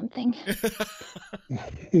pig or something.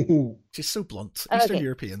 She's so blunt. Eastern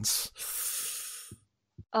Europeans.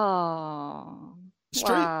 Oh.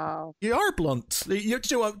 Straight. Wow. You are blunt. Do you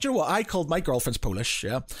know what? I called my girlfriend's Polish,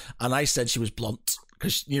 yeah, and I said she was blunt.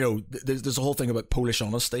 Because, there's a whole thing about Polish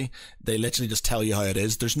honesty. They literally just tell you how it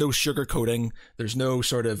is. There's no sugarcoating. There's no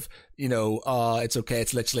sort of, it's okay.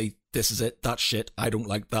 It's literally, this is it. That's shit. I don't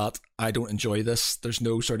like that. I don't enjoy this. There's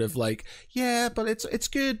no sort of yeah, but it's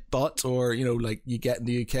good, but, or, you get in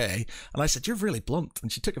the UK. And I said, you're really blunt.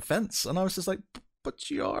 And she took offense. And I was just like, but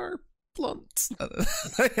you are blunt.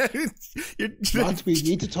 Right, we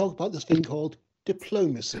need to talk about this thing called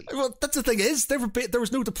Diplomacy. Well, that's the thing is, there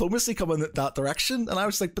was no diplomacy coming in that direction, and I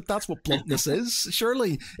was like, but that's what bluntness is.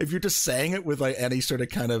 Surely, if you're just saying it without any sort of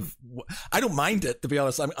kind of, I don't mind it, to be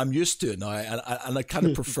honest. I'm used to it now, and I kind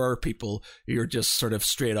of prefer people who are just sort of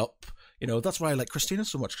straight up. You know, that's why I like Christina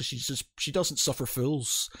so much, because she doesn't suffer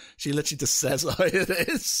fools. She literally just says how it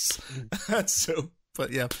is. So,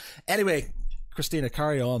 but yeah. Anyway, Christina,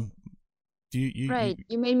 carry on. You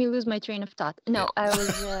made me lose my train of thought. No, I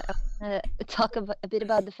was talk a bit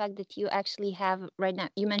about the fact that you actually have right now.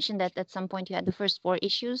 You mentioned that at some point you had the first 4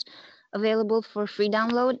 issues available for free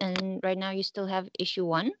download, and right now you still have issue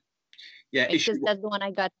 1. Yeah, because that's the one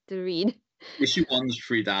I got to read. Issue 1's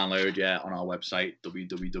free download, on our website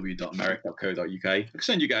www.americ.co.uk. I can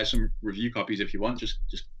send you guys some review copies if you want. Just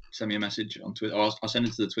send me a message on Twitter, or I'll send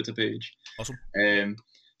it to the Twitter page. Awesome.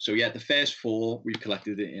 So yeah, the first 4 we've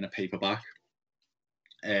collected it in a paperback.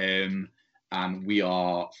 And we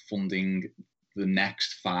are funding the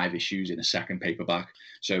next 5 issues in a second paperback.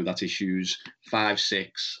 So that's issues 5,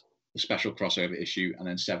 6, the special crossover issue, and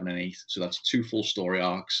then 7 and 8. So that's 2 full story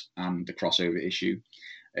arcs and the crossover issue.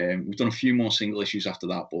 We've done a few more single issues after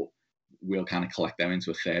that, but we'll kind of collect them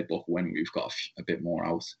into a third book when we've got a bit more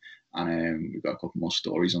out. And we've got a couple more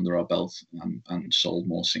stories under our belt, and sold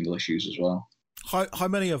more single issues as well. How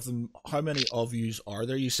many of yous are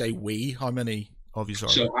there? You say we. How many of yous are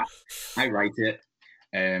there? So I write it.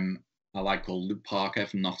 A lad called Luke Parker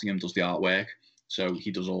from Nottingham does the artwork. So he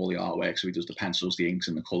does all the artwork. So he does the pencils, the inks,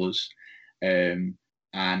 and the colours. And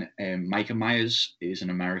Micah Myers is an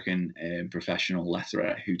American professional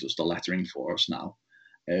letterer who does the lettering for us now.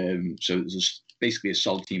 So there's basically a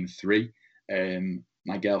solid team of 3.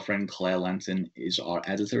 My girlfriend Claire Lenton is our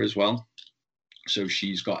editor as well. So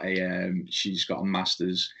she's got a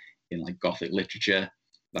master's in like Gothic literature,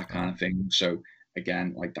 that kind of thing. So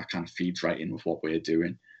again, like that kind of feeds right in with what we're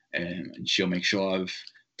doing. And she'll make sure I've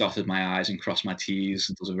dotted my I's and crossed my T's,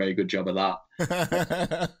 and does a very good job of that.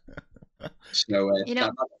 So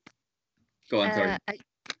go on, sorry.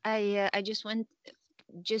 I just went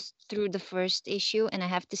through the first issue, and I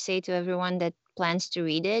have to say to everyone that plans to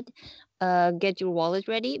read it, get your wallet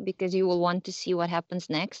ready, because you will want to see what happens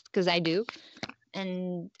next, because I do.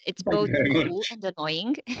 And it's both cool and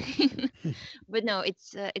annoying. But no,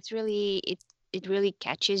 it's really it really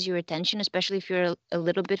catches your attention, especially if you're a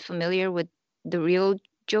little bit familiar with the real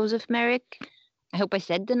Joseph Merrick. I hope I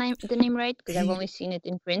said the name right, because I've only seen it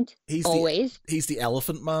in print. He's the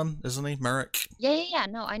Elephant Man, isn't he, Merrick? Yeah.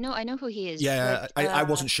 No, I know who he is. Yeah, but, I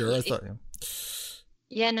wasn't sure. I thought.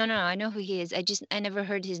 Yeah, no, I know who he is. I never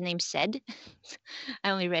heard his name said.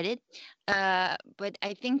 I only read it. But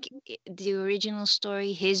I think the original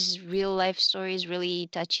story, his real life story, is really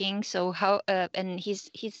touching. So and he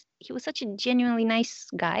was such a genuinely nice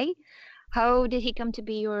guy. How did he come to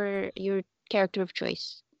be your character of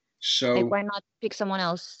choice? So like, why not pick someone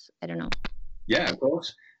else? I don't know. Yeah, of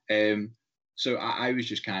course. So I was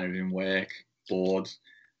just kind of in work, bored,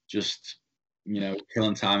 just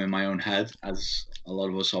killing time in my own head, as a lot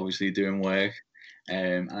of us obviously do in work.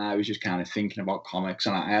 And I was just kind of thinking about comics,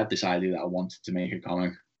 and I had this idea that I wanted to make a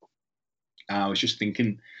comic. And I was just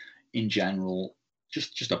thinking in general,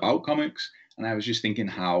 just about comics. And I was just thinking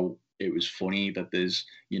how it was funny that there's,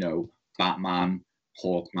 Batman,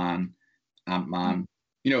 Hawkman, Ant-Man,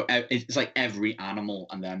 it's like every animal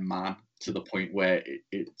and then man, to the point where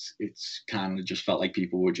it's kind of just felt like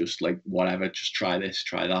people were just like, whatever, just try this,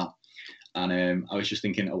 try that. And I was just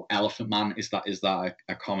thinking, Elephant Man, is that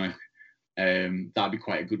a comic? That'd be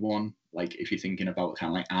quite a good one. Like, if you're thinking about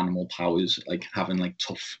kind of like animal powers, like having like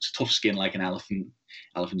tough skin like an elephant.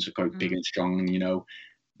 Elephants are quite big and strong,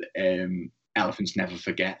 elephants never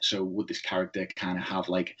forget. So would this character kind of have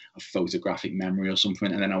like a photographic memory or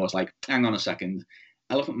something? And then I was like, hang on a second,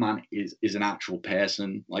 Elephant Man is an actual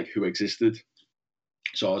person, like, who existed.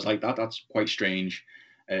 So I was like, that's quite strange,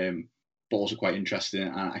 but also quite interesting.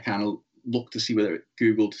 And I kind of looked to see whether it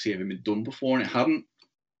Googled to see if it had been done before, and it hadn't.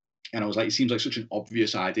 And I was like, it seems like such an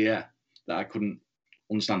obvious idea that I couldn't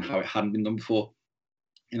understand how it hadn't been done before.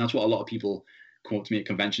 And that's what a lot of people come up to me at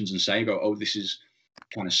conventions and say, oh, this is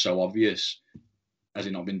kind of so obvious. Has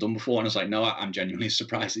it not been done before? And I was like, no, I'm genuinely as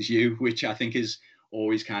surprised as you, which I think is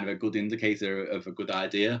always kind of a good indicator of a good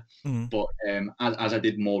idea. But as I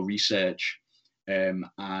did more research and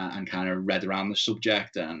kind of read around the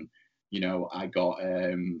subject, and I got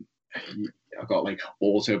like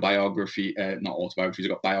autobiography, not autobiographies,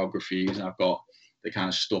 I've got biographies, and I've got the kind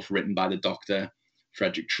of stuff written by the doctor,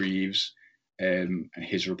 Frederick Treves, and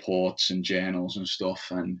his reports and journals and stuff,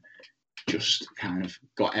 and just kind of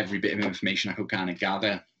got every bit of information I could kind of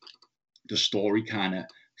gather. The story kind of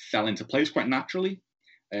fell into place quite naturally.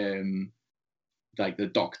 like the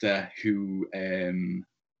doctor who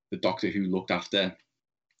looked after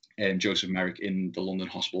Joseph Merrick in the London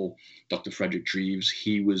hospital, Dr. Frederick Treves,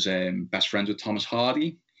 he was best friends with Thomas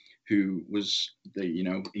Hardy, who was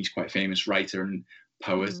he's quite a famous writer and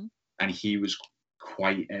poet, and he was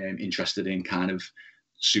quite interested in kind of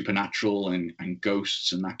supernatural and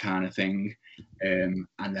ghosts and that kind of thing. And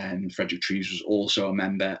then Frederick Treves was also a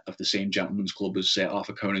member of the same gentleman's club as Sir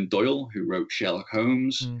Arthur Conan Doyle, who wrote Sherlock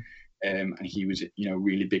Holmes. And he was,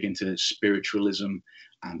 really big into spiritualism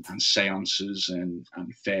and seances and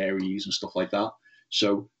fairies and stuff like that.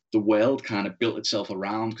 So the world kind of built itself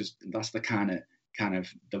around, because that's the kind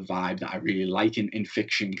of the vibe that I really like in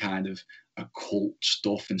fiction, kind of occult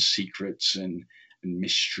stuff and secrets and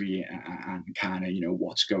mystery and kind of,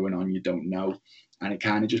 what's going on, you don't know. And it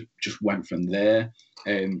kind of just went from there.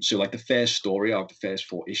 So like the first story of the first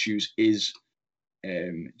 4 issues is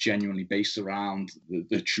genuinely based around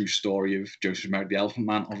the true story of Joseph Merrick the Elephant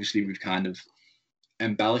Man. Obviously, we've kind of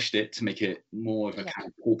embellished it to make it more of a kind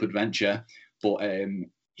of pulp adventure, but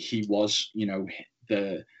he was,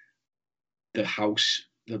 the house,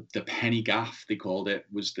 the Penny Gaff, they called it,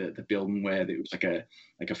 was the building where it was like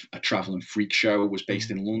a traveling freak show, was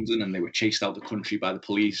based in London, and they were chased out the country by the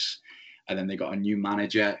police. And then they got a new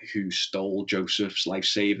manager who stole Joseph's life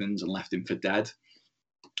savings and left him for dead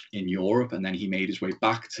in Europe, and then he made his way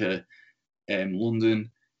back to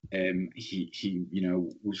London. He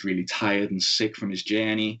was really tired and sick from his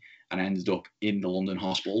journey and ended up in the London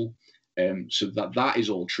hospital. So that is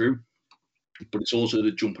all true, but it's also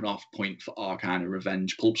the jumping off point for our kind of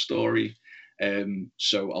revenge pulp story.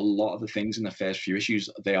 So a lot of the things in the first few issues,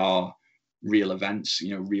 they are real events,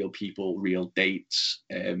 real people, real dates.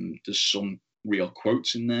 There's some real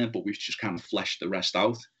quotes in there, but we've just kind of fleshed the rest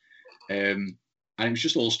out. And it was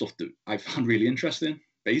just all stuff that I found really interesting,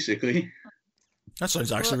 basically. That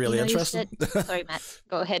sounds actually really interesting. Sorry, Matt.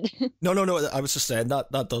 Go ahead. No. I was just saying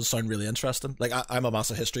that does sound really interesting. Like I'm a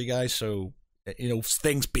massive history guy, so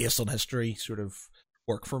things based on history sort of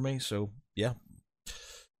work for me. So yeah.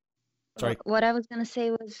 Sorry. What I was gonna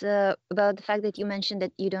say was about the fact that you mentioned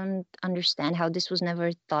that you don't understand how this was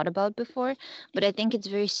never thought about before, but I think it's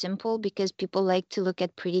very simple because people like to look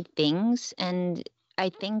at pretty things, and I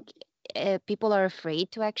think people are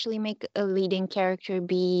afraid to actually make a leading character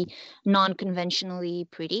be non-conventionally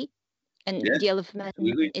pretty, and the Elephant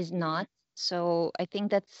Man is not. So I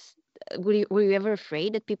think that's. Were you ever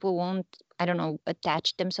afraid that people won't, I don't know,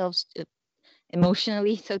 attach themselves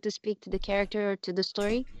emotionally, so to speak, to the character or to the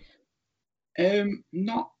story?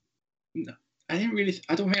 No, I don't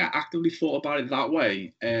think I actively thought about it that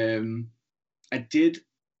way. I did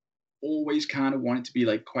always kind of want it to be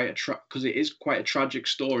like quite because it is quite a tragic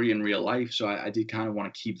story in real life. So I did kind of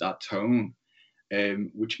want to keep that tone,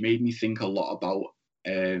 which made me think a lot about,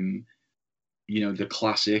 the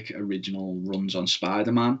classic original runs on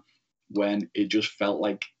Spider-Man, when it just felt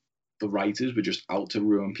like the writers were just out to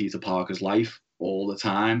ruin Peter Parker's life all the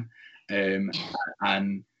time. And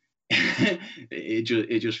it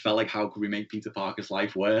just felt like, how could we make Peter Parker's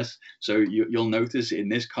life worse? So you'll notice in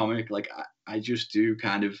this comic, like I just do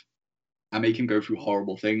kind of, I make him go through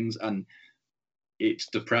horrible things, and it's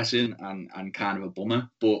depressing and kind of a bummer.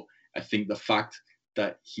 But I think the fact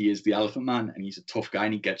that he is the Elephant Man and he's a tough guy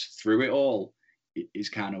and he gets through it all is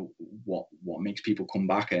kind of what makes people come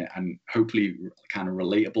back, and hopefully kind of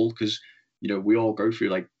relatable, because we all go through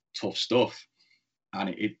like tough stuff,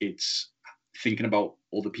 and it's thinking about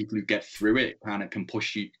all the people who get through it kind of can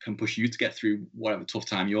push you to get through whatever tough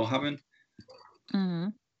time you're having. Mm-hmm.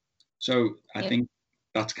 So I think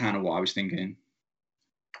that's kind of what I was thinking.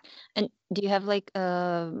 And do you have like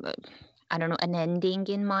I don't know, an ending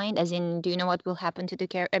in mind? As in, do you know what will happen to the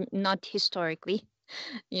character? Not historically,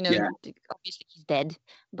 obviously he's dead,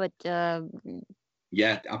 but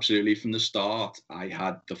yeah, absolutely. From the start, I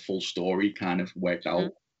had the full story kind of worked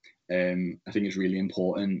out. I think it's really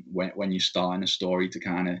important when you start in a story to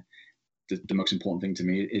kind of, the most important thing to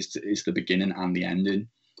me is the beginning and the ending.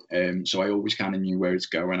 So I always kind of knew where it's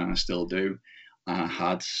going, and I still do. And I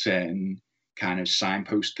had certain kind of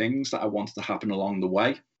signpost things that I wanted to happen along the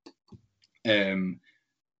way. And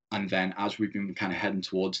then as we've been kind of heading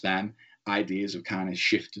towards them, ideas have kind of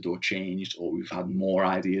shifted or changed, or we've had more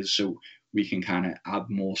ideas, so we can kind of add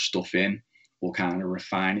more stuff in or kind of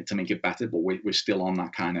refine it to make it better. But we're still on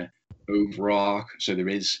that kind of over arc. So there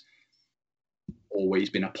is always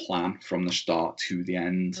been a plan from the start to the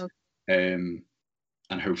end. And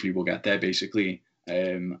hopefully we'll get there, basically.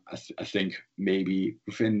 I think maybe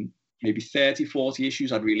within 30, 40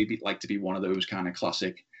 issues, I'd really like to be one of those kind of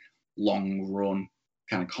classic long run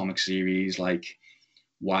kind of comic series like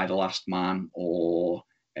Y the Last Man, or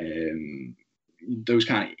those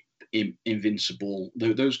kind of Invincible,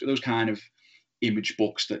 those kind of image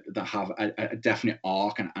books that have a definite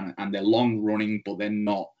arc, and they're long running, but they're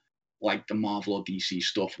not like the Marvel or DC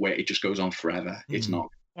stuff where it just goes on forever. It's not.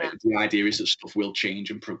 Yeah. The idea is that stuff will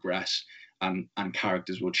change and progress, and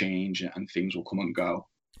characters will change, and things will come and go,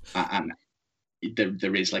 and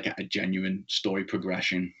there is like a genuine story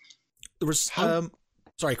progression. There was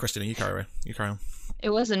sorry, Christina, you carry on. It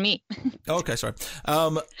wasn't me. Oh, okay, sorry.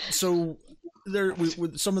 So there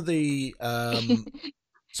with some of the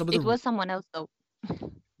it was someone else though.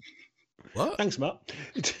 What? Thanks, Matt.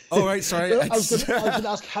 Oh, right, sorry. I was going to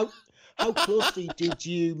ask how closely did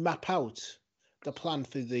you map out the plan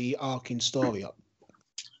for the arc in story up?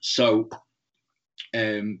 So,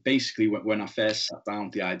 basically, when I first sat down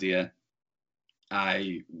with the idea,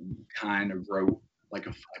 I kind of wrote like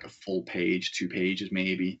a full page, 2 pages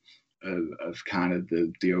maybe, of kind of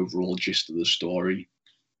the overall gist of the story.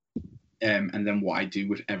 And then what I do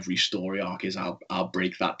with every story arc is I'll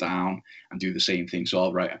break that down and do the same thing. So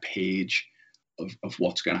I'll write a page of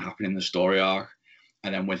what's going to happen in the story arc,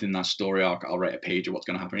 and then within that story arc, I'll write a page of what's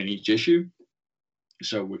going to happen in each issue.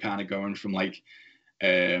 So we're kind of going from like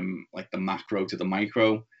the macro to the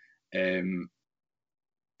micro, and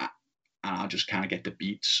I'll just kind of get the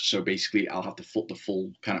beats. So basically, I'll have the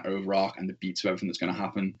full kind of over arc and the beats of everything that's going to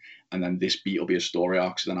happen, and then this beat will be a story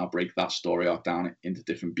arc. So then I'll break that story arc down into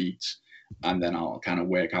different beats, and then I'll kind of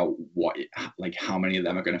work out how many of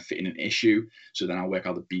them are going to fit in an issue. So then I'll work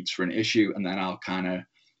out the beats for an issue, and then I'll kind of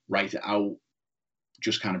write it out,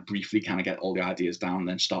 just kind of briefly, kind of get all the ideas down, and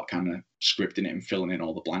then start kind of scripting it and filling in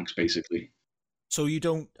all the blanks, basically. So you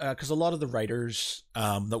don't, because a lot of the writers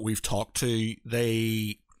that we've talked to,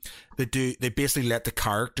 they basically let the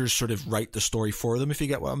characters sort of write the story for them, if you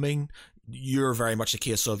get what I mean. You're very much a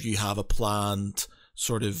case of you have a planned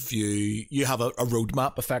sort of view, you have a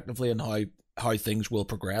roadmap effectively on how things will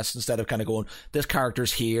progress, instead of kind of going, this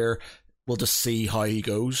character's here, we'll just see how he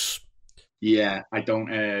goes. Yeah, I don't,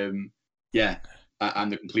 I'm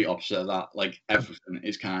the complete opposite of that. Like, everything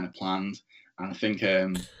is kind of planned, and I think a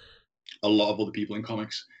lot of other people in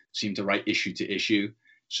comics seem to write issue to issue.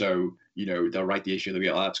 So, they'll write the issue, they'll be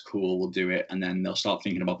like, oh, that's cool, we'll do it, and then they'll start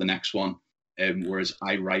thinking about the next one. Whereas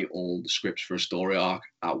I write all the scripts for a story arc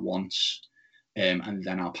at once, and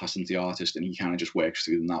then I'll pass them to the artist, and he kind of just works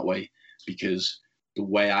through them that way. Because the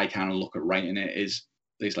way I kind of look at writing it is,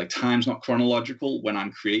 there's like time's not chronological when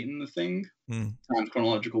I'm creating the thing. Time's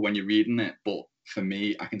chronological when you're reading it, but for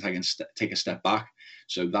me, I can take a step back.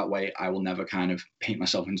 So that way I will never kind of paint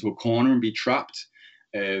myself into a corner and be trapped.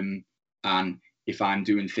 And if I'm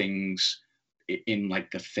doing things in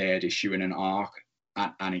like the 3rd issue in an arc,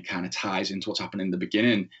 and it kind of ties into what's happening in the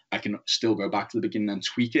beginning, I can still go back to the beginning and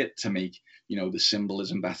tweak it to make, the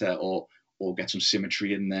symbolism better, or get some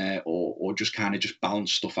symmetry in there, or just kind of just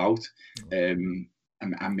balance stuff out, and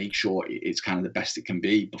make sure it's kind of the best it can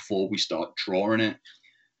be before we start drawing it.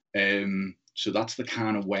 So that's the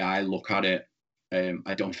kind of way I look at it.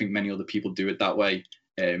 I don't think many other people do it that way.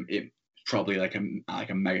 It's probably like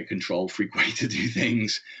a mega control freak way to do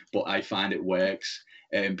things, but I find it works.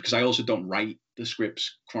 Because I also don't write the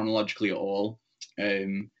scripts chronologically at all.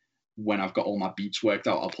 When I've got all my beats worked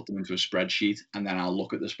out, I'll put them into a spreadsheet, and then I'll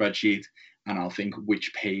look at the spreadsheet and I'll think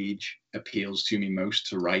which page appeals to me most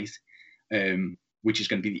to write, which is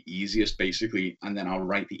going to be the easiest, basically. And then I'll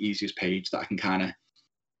write the easiest page that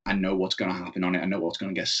I know what's going to happen on it. I know what's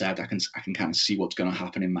going to get said. I can kind of see what's going to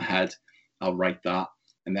happen in my head. I'll write that,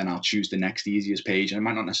 and then I'll choose the next easiest page. And it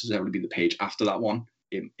might not necessarily be the page after that one.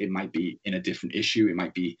 It might be in a different issue. It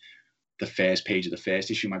might be the first page of the first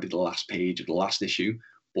issue. It might be the last page of the last issue.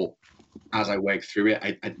 But as I work through it,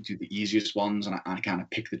 I do the easiest ones, and I kind of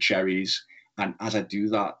pick the cherries. And as I do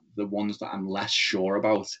that, the ones that I'm less sure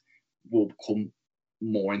about will come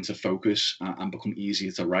more into focus and become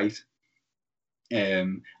easier to write.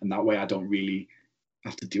 And that way I don't really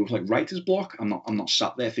have to deal with like writer's block. I'm not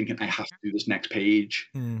sat there thinking I have to do this next page,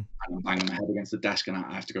 and I'm banging my head against the desk and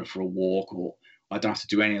I have to go for a walk, or I don't have to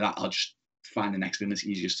do any of that. I'll just find the next thing that's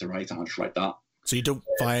easiest to write, and I'll just write that. So you don't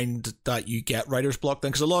find that you get writer's block then?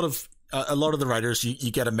 Because a lot of the writers,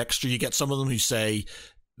 you get a mixture. You get some of them who say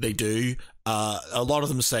they do. A lot of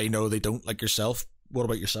them say no, they don't, like yourself. What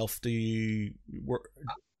about yourself? Do you work?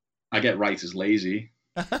 I get writers lazy.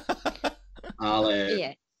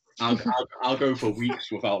 I'll go for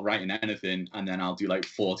weeks without writing anything, and then I'll do like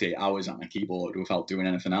 48 hours at my keyboard without doing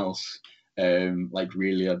anything else. Like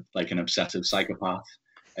really like an obsessive psychopath.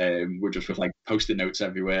 We're just with like post-it notes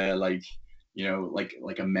everywhere, like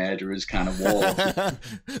like a murderer's kind of wall.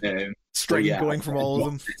 String going from all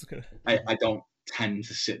of them. I don't tend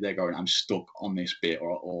to sit there going, I'm stuck on this bit,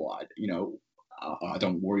 or I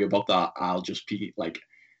don't worry about that. I'll just be like,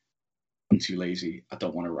 I'm too lazy. I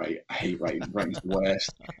don't want to write. I hate writing. Writing's the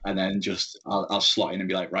worst. And then just I'll slot in and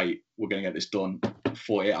be like, right, we're gonna get this done.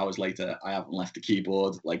 48 hours later, I haven't left the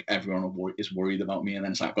keyboard. Like everyone is worried about me, and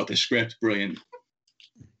then it's like, I've got this script, brilliant.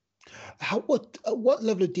 What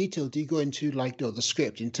level of detail do you go into, like the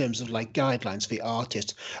script, in terms of like guidelines for the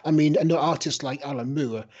artist? I mean, I know artists like Alan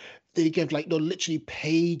Moore, they give like literally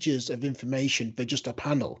pages of information for just a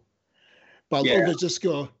panel, while others just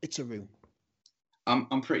go, it's a room.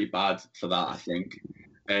 I'm pretty bad for that, I think.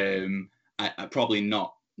 I probably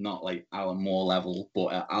not like Alan Moore level,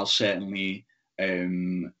 but I'll certainly,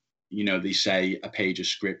 they say a page of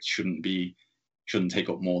script shouldn't take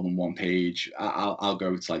up more than one page. I'll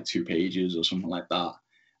go to like 2 pages or something like that.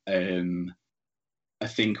 I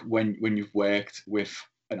think when you've worked with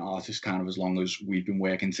an artist kind of as long as we've been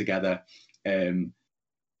working together,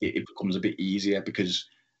 it becomes a bit easier because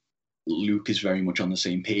Luke is very much on the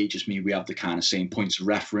same page as me. We have the kind of same points of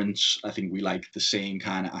reference. I think we like the same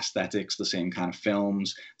kind of aesthetics, the same kind of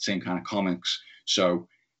films, same kind of comics. So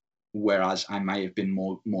whereas I might have been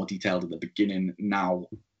more detailed at the beginning, now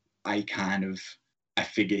I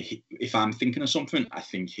figure if I'm thinking of something, I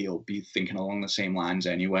think he'll be thinking along the same lines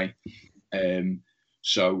anyway.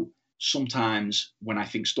 So sometimes when I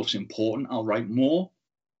think stuff's important, I'll write more.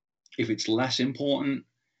 If it's less important,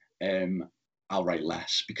 I'll write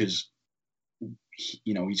less, because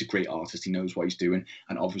he's a great artist. He knows what he's doing,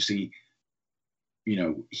 and obviously,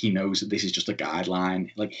 he knows that this is just a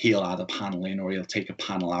guideline. Like, he'll add a panel in or he'll take a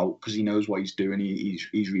panel out because he knows what he's doing.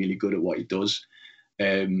 He's really good at what he does.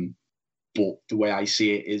 But the way I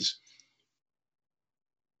see it is,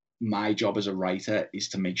 my job as a writer is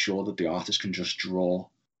to make sure that the artist can just draw.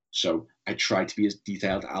 So I try to be as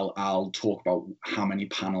detailed. I'll talk about how many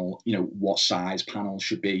panel, what size panels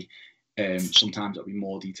should be. Sometimes it'll be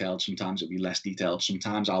more detailed, sometimes it'll be less detailed.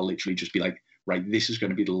 Sometimes I'll literally just be like, right, this is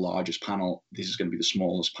going to be the largest panel, this is going to be the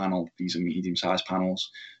smallest panel, these are medium-sized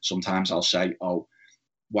panels. Sometimes I'll say, oh,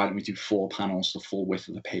 why don't we do 4 panels, the full width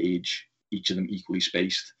of the page, each of them equally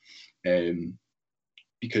spaced,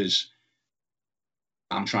 because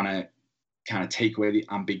I'm trying to kind of take away the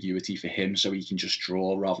ambiguity for him so he can just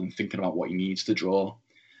draw rather than thinking about what he needs to draw.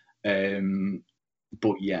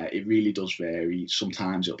 But yeah, it really does vary.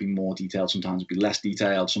 Sometimes it'll be more detailed, sometimes it'll be less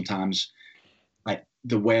detailed. Sometimes I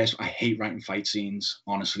hate writing fight scenes,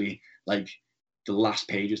 honestly. Like, the last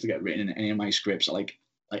pages to get written in any of my scripts are like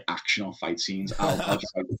action or fight scenes. I'll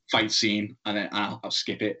just like fight scene and then I'll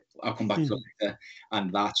skip it. I'll come back to it later.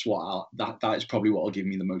 And that's what that is probably what will give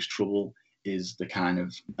me the most trouble, is the kind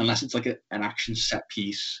of, unless it's like an action set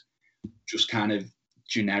piece, just kind of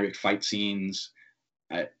generic fight scenes.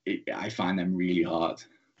 I find them really hard.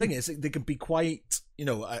 Thing is, they can be quite,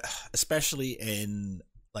 especially in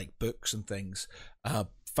like books and things.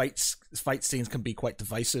 Fight scenes can be quite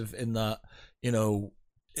divisive in that,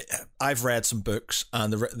 I've read some books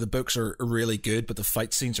and the books are really good, but the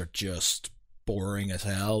fight scenes are just boring as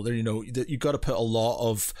hell. You got to put a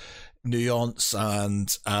lot of nuance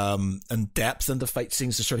and depth into fight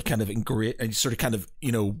scenes to sort of kind of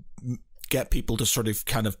get people to sort of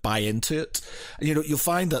kind of buy into it. And you'll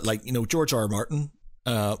find that, like, George R. R. Martin,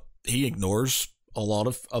 he ignores a lot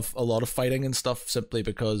of fighting and stuff simply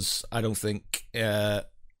because I don't think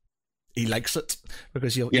he likes it,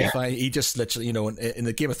 because you'll find he just literally, in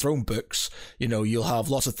the Game of Thrones books, you'll have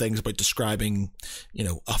lots of things about describing,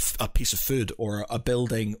 a piece of food or a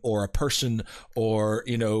building or a person or,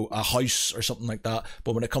 a house or something like that.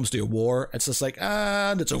 But when it comes to a war, it's just like,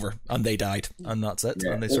 and it's over and they died and that's it.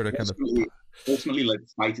 Yeah. And they sort of ultimately, like, the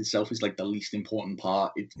fight itself is like the least important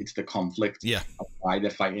part. It's the conflict. Yeah. Of why they're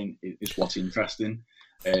fighting is what's interesting.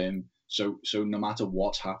 So no matter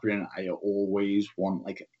what's happening, I always want,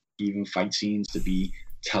 like, even fight scenes to be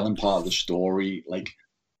telling part of the story. Like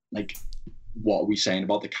what are we saying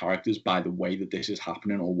about the characters by the way that this is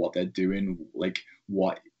happening or what they're doing? Like,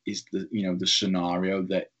 what is the the scenario,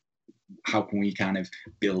 that how can we kind of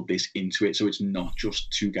build this into it so it's not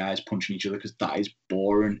just 2 guys punching each other, because that is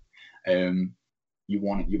boring. You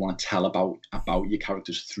want to tell about your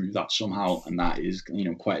characters through that somehow, and that is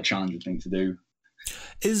quite a challenging thing to do.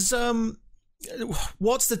 Is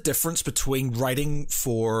what's the difference between writing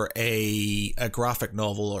for a graphic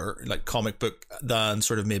novel or like comic book than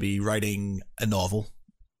sort of maybe writing a novel?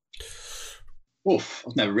 Oof,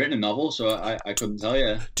 I've never written a novel, so I couldn't tell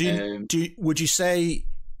you. Would you say,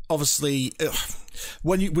 obviously,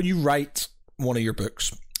 when you write one of your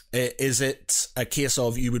books, is it a case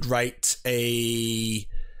of you would write because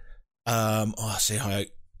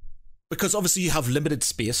obviously you have limited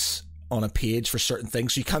space on a page for certain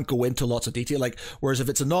things, so you can't go into lots of detail. Like, whereas if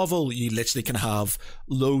it's a novel, you literally can have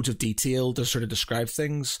loads of detail to sort of describe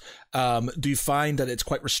things. Do you find that it's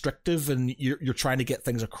quite restrictive and you're trying to get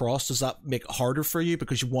things across? Does that make it harder for you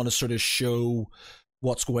because you want to sort of show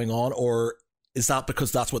what's going on, or is that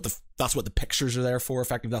because that's what the pictures are there for?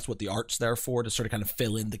 Effectively, that's what the art's there for, to sort of kind of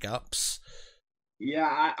fill in the gaps.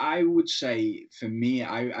 Yeah, I would say for me,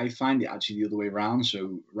 I find it actually the other way around.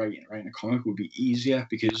 So writing a comic would be easier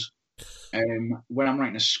because when I'm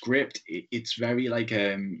writing a script, it's very like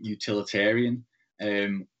utilitarian.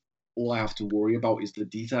 All I have to worry about is the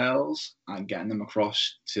details and getting them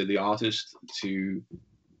across to the artist to,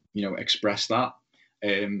 express that.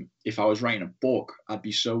 If I was writing a book, I'd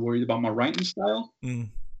be so worried about my writing style.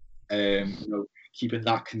 Keeping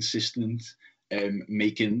that consistent,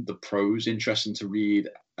 making the prose interesting to read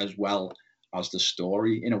as well as the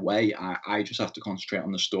story. In a way, I just have to concentrate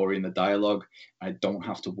on the story and the dialogue. I don't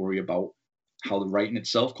have to worry about how the writing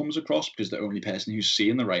itself comes across, because the only person who's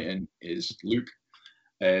seeing the writing is Luke,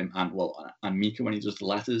 and Mika when he does the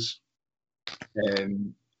letters.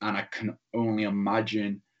 And I can only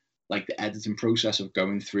imagine like the editing process of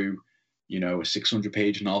going through, a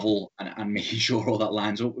 600-page novel and making sure all that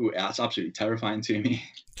lines up. That's absolutely terrifying to me.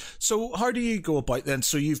 So how do you go about then?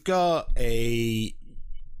 So you've got if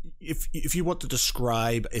you want to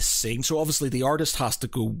describe a scene, so obviously the artist has to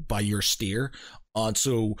go by your steer. And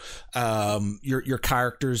so your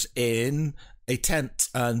character's in a tent,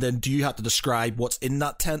 and then do you have to describe what's in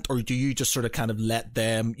that tent, or do you just sort of kind of let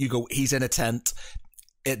them, you go, he's in a tent,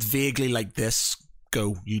 it's vaguely like this,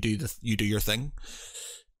 go, you do your thing?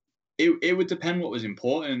 It would depend what was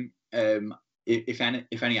important. If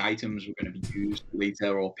any items were going to be used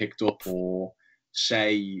later or picked up, or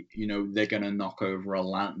say, they're going to knock over a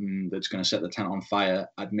lantern that's going to set the tent on fire,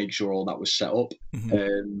 I'd make sure all that was set up,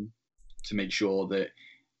 to make sure that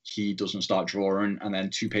he doesn't start drawing and then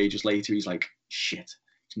 2 pages later he's like, shit,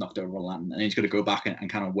 he's knocked over a lantern, and he's got to go back and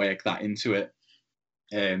kind of work that into it.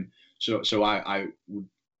 So I would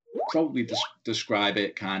probably describe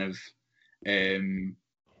it kind of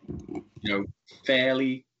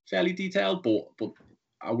fairly detailed, but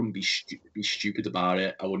I wouldn't be stupid about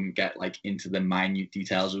it. I wouldn't get like into the minute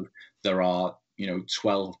details of there are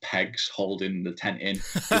 12 pegs holding the tent in.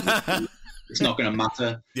 It's not going to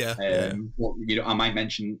matter. But I might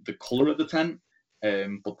mention the color of the tent,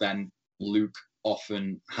 but then Luke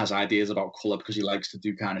often has ideas about color because he likes to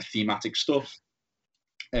do kind of thematic stuff.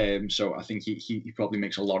 So I think he probably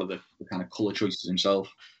makes a lot of the kind of color choices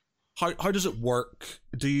himself. How does it work?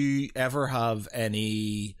 Do you ever have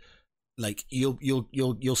any, like,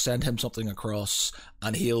 you'll send him something across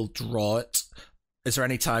and he'll draw it? Is there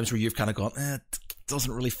any times where you've kind of gone, it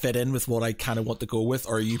doesn't really fit in with what I kind of want to go with,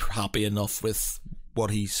 or are you happy enough with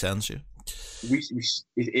what he sends you? It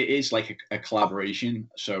is like a collaboration,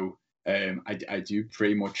 so I do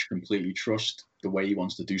pretty much completely trust the way he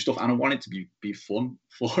wants to do stuff, and I want it to be fun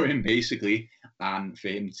for him, basically, and for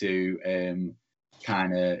him to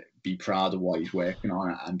kind of be proud of what he's working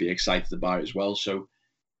on and be excited about it as well. So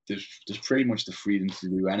there's pretty much the freedom to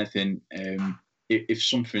do anything. If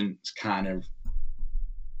something's kind of,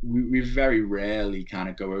 we very rarely kind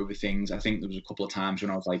of go over things. I think there was a couple of times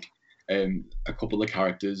when I was like, a couple of the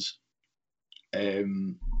characters there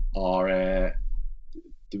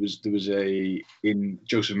was in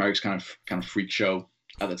Joseph Merrick's kind of freak show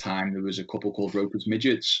at the time, there was a couple called Roper's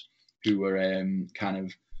Midgets who were kind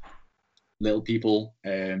of little people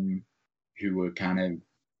who were kind of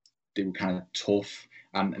tough,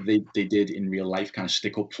 and they did in real life kind of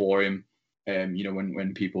stick up for him,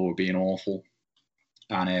 when people were being awful.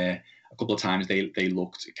 And a couple of times they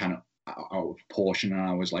looked kind of out of proportion, and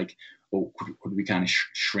I was like, oh, could we kind of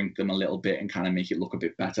shrink them a little bit and kind of make it look a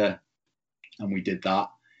bit better? And we did that.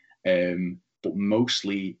 But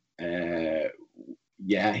mostly, he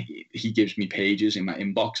gives me pages in my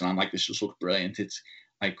inbox, and I'm like, this just looks brilliant.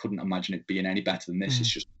 I couldn't imagine it being any better than this.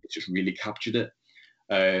 It's just really captured it.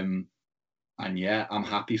 And yeah, I'm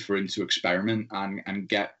happy for him to experiment and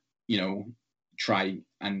get, try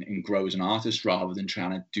and grow as an artist rather than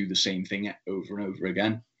trying to do the same thing over and over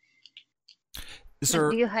again.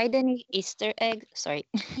 Do you hide any Easter eggs? Sorry.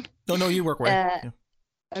 No, you work well. Yeah.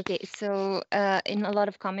 Okay, so in a lot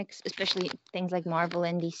of comics, especially things like Marvel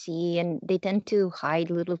and DC, and they tend to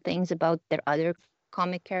hide little things about their other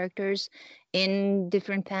comic characters in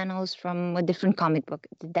different panels from a different comic book.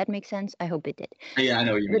 Did that make sense? I hope it did. Yeah, I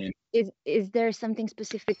know what you mean. Is there something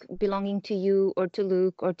specific belonging to you or to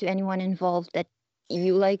Luke or to anyone involved that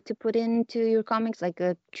you like to put into your comics, like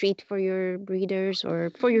a treat for your readers or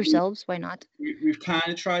for yourselves? Why not? We've kind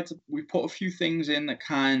of tried to. We put a few things in that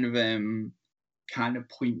kind kind of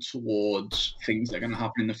point towards things that are going to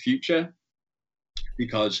happen in the future,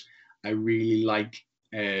 because I really like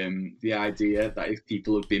the idea that if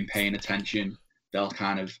people have been paying attention, they'll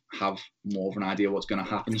kind of have more of an idea what's going to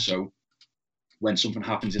happen. So when something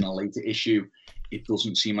happens in a later issue, it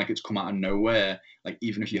doesn't seem like it's come out of nowhere. Like,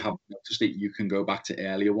 even if you haven't noticed it, you can go back to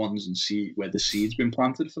earlier ones and see where the seed's been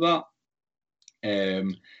planted for that.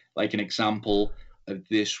 Like, an example of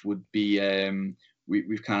this would be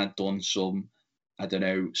we've kind of done some, I don't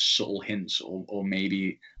know, subtle hints or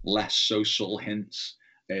maybe less so subtle hints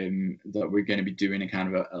that we're going to be doing a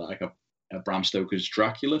kind of a Bram Stoker's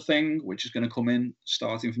Dracula thing, which is going to come in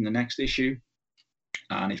starting from the next issue.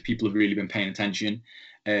 And if people have really been paying attention,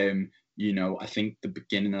 you know, I think the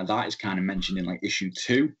beginning of that is kind of mentioned in like issue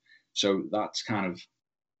 2. So that's kind of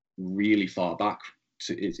really far back.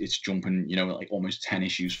 It's jumping, you know, like almost 10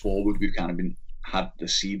 issues forward. We've kind of had the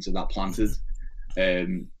seeds of that planted.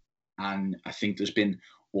 And I think there's been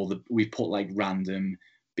we've put like random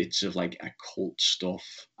bits of like occult stuff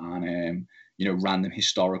and, you know, random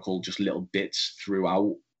historical, just little bits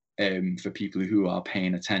throughout for people who are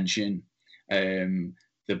paying attention.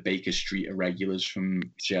 The Baker Street irregulars from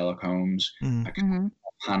Sherlock Holmes. Mm-hmm.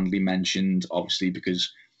 Handily mentioned, obviously,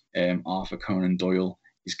 because Arthur Conan Doyle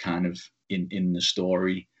is kind of in the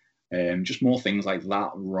story. Just more things like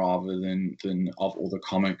that rather than of other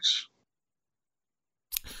comics.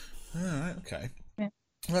 All right, okay. Yeah.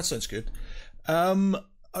 Well, that sounds good. Are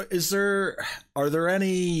there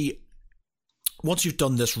any, once you've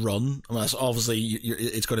done this run, unless obviously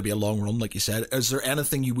it's going to be a long run, like you said, is there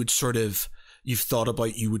anything you would sort of, you've thought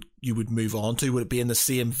about you would move on to? Would it be in the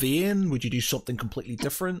same vein? Would you do something completely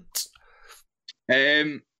different?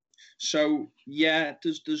 So yeah,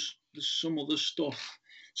 there's some other stuff.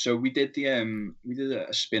 So we did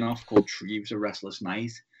a spin-off called Treves: A Restless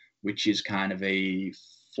Night, which is kind of a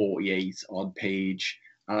 48 odd page.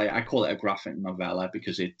 I call it a graphic novella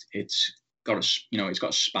because it's got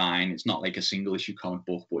a spine. It's not like a single issue comic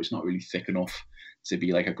book, but it's not really thick enough to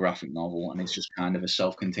be like a graphic novel, and it's just kind of a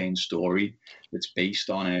self-contained story that's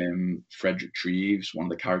based on Frederick Treves, one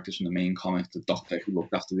of the characters from the main comic, the doctor who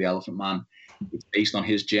looked after the Elephant Man. It's based on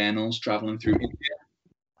his journals traveling through India.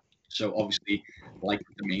 So obviously, like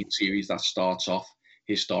the main series, that starts off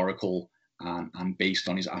historical and based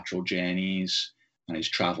on his actual journeys and his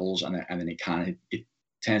travels, and then it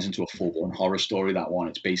turns into a full-blown horror story. That one,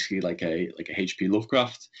 it's basically like a H.P.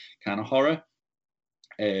 Lovecraft kind of horror.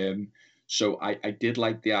 So I did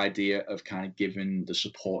like the idea of kind of giving the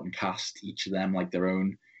supporting cast, each of them, like their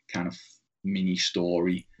own kind of mini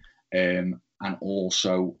story. And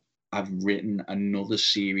also I've written another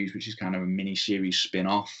series, which is kind of a mini series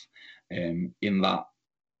spin-off in that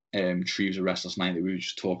Treves: A Restless Night that we were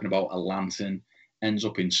just talking about. A lantern ends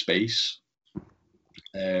up in space.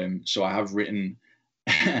 So I have written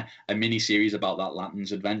a mini series about that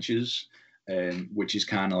lantern's adventures, which is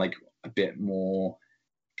kind of like a bit more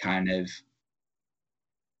kind of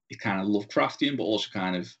Lovecraftian, but also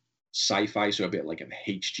kind of sci-fi, so a bit like a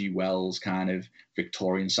H.G. Wells kind of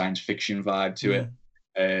Victorian science fiction vibe to it.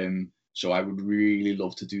 So I would really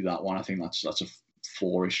love to do that one. I think that's a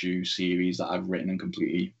 4-issue series that I've written and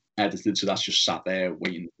completely edited, so that's just sat there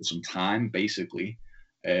waiting for some time, basically.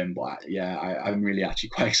 But yeah, I'm really actually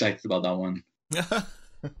quite excited about that one.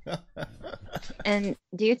 And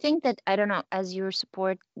do you think that, I don't know, as your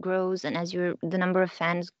support grows and as the number of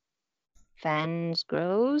fans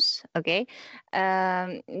grows, okay,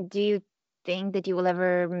 do you think that you will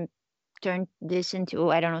ever turn this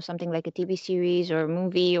into, I don't know, something like a TV series or a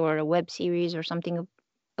movie or a web series or something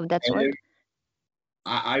of that sort?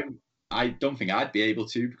 I don't think I'd be able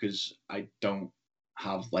to, because I don't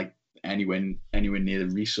have like anywhere near the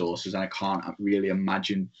resources, and I can't really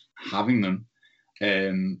imagine having them.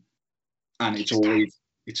 And it's always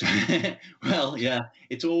well, yeah,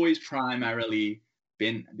 it's always primarily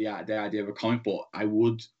been the idea of a comic book. I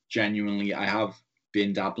have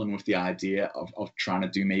been dabbling with the idea of trying to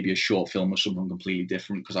do maybe a short film or something completely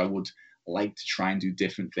different, because I would like to try and do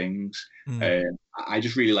different things. I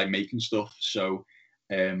just really like making stuff, so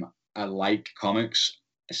I like comics.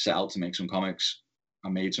 I set out to make some comics. I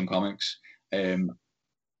made some comics.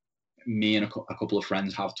 Me and a couple of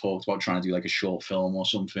friends have talked about trying to do like a short film or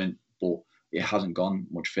something, but it hasn't gone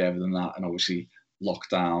much further than that. And obviously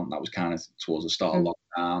lockdown, that was kind of towards the start of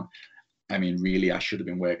lockdown. I mean, really, I should have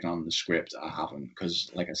been working on the script. I haven't, because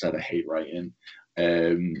like I said, I hate writing.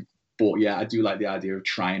 But yeah, I do like the idea of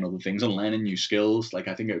trying other things and learning new skills. Like,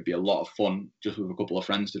 I think it would be a lot of fun just with a couple of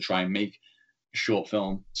friends to try and make a short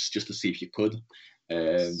film just to see if you could.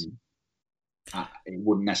 It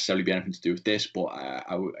wouldn't necessarily be anything to do with this, but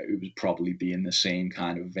it would probably be in the same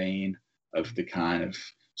kind of vein. of the kind of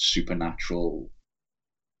supernatural,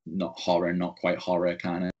 not horror, not quite horror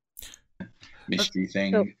kind of mystery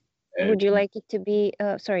thing. So would you like it to be?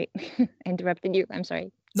 Sorry, I interrupted you. I'm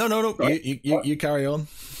sorry. No. You carry on.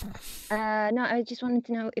 No, I just wanted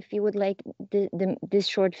to know if you would like this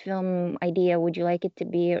short film idea. Would you like it to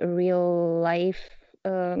be a real life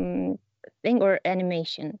thing or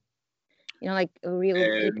animation? Like a real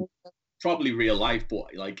people. Probably real life,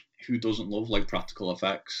 but like, who doesn't love like practical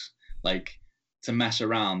effects? Like, to mess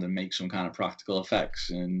around and make some kind of practical effects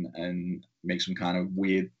and make some kind of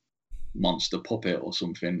weird monster puppet or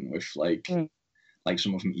something with like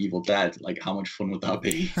someone from Evil Dead. Like, how much fun would that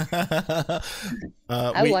be?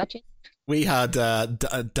 I'll watch it. We had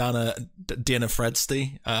Dana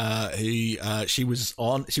Fredsty, who she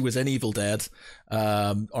was in Evil Dead,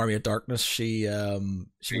 Army of Darkness. She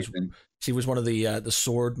was one of the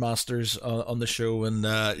sword masters on the show,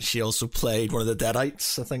 and she also played one of the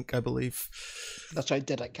Deadites, I believe. That's right,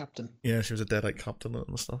 Deadite Captain. Yeah, she was a Deadite Captain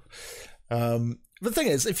and stuff. The thing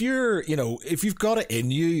is, if you've got it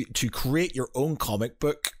in you to create your own comic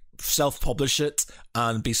book, self-publish it,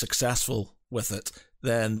 and be successful with it,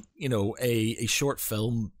 then, a short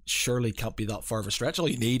film surely can't be that far of a stretch. All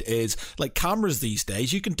you need is, like, cameras these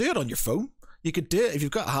days. You can do it on your phone. You could do it if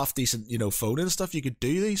you've got a half decent, phone and stuff. You could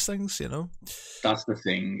do these things, That's the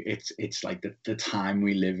thing. It's like the time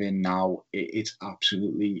we live in now. It's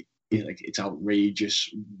absolutely, like, it's outrageous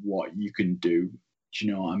what you can do. Do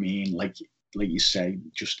you know what I mean? Like you say,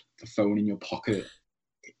 just the phone in your pocket.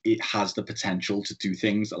 It has the potential to do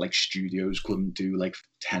things that like studios couldn't do like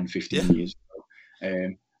 10, 15 years ago.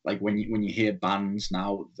 Like when you hear bands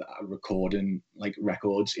now that are recording like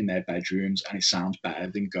records in their bedrooms, and it sounds better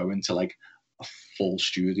than going to like a full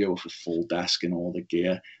studio with a full desk and all the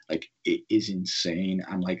gear. Like, it is insane.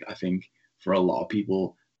 And like, I think for a lot of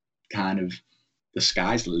people, kind of the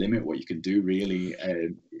sky's the limit what you can do, really.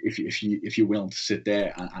 If you're willing to sit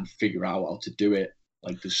there and figure out how to do it.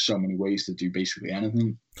 Like, there's so many ways to do basically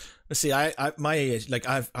anything. See, I my age, like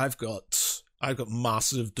I've got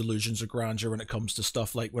massive delusions of grandeur when it comes to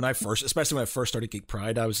stuff. Like especially when I first started Geek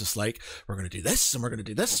Pride, I was just like, we're going to do this and we're going to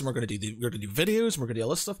do this and we're going to do videos and we're going to do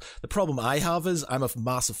all this stuff. The problem I have is I'm a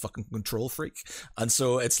massive fucking control freak. And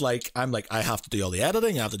so it's like, I have to do all the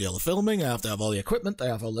editing, I have to do all the filming, I have to have all the equipment, I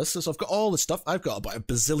have all this. So I've got all the stuff. I've got about a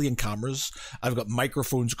bazillion cameras. I've got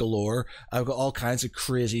microphones galore. I've got all kinds of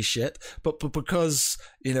crazy shit. But because,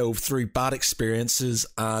 through bad experiences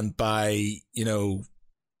and by,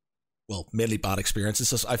 mainly bad experiences,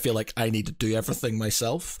 so I feel like I need to do everything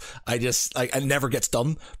myself. I just, like, it never gets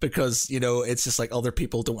done because, it's just like other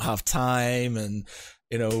people don't have time, and,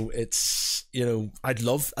 it's,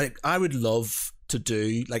 I would love to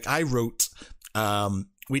do, like, I wrote,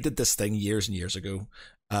 we did this thing years and years ago,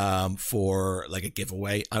 for like a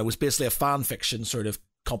giveaway, and it was basically a fan fiction sort of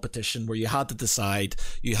competition where you had to decide.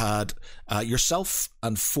 You had yourself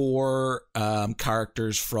and 4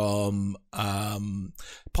 characters from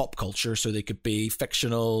pop culture, so they could be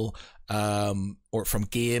fictional or from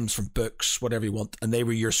games, from books, whatever you want, and they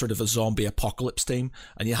were your sort of a zombie apocalypse team,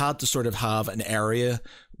 and you had to sort of have an area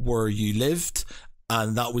where you lived,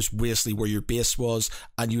 and that was basically where your base was,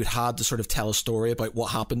 and you had to sort of tell a story about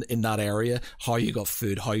what happened in that area, how you got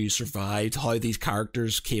food, how you survived, how these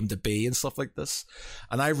characters came to be, and stuff like this.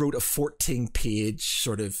 And I wrote a 14-page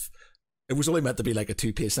sort of, it was only meant to be like a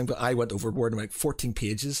 2-page thing, but I went overboard and like 14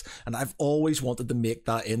 pages, and I've always wanted to make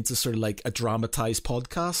that into sort of like a dramatized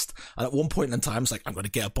podcast. And at one point in time, I was like, I'm going to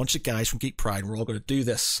get a bunch of guys from Geek Pride, and we're all going to do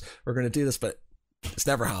this, but it's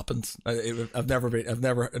never happened. I've never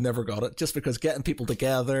got it, just because getting people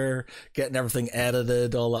together, getting everything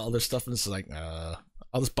edited, all that other stuff, and it's like,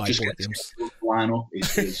 I'll just buy board games. Lineup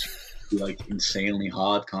is like insanely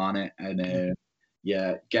hard, can't it? And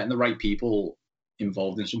getting the right people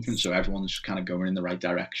involved in something so everyone's kind of going in the right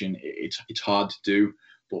direction. It's hard to do,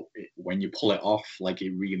 but when you pull it off, like,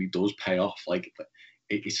 it really does pay off. Like,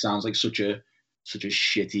 it sounds like such a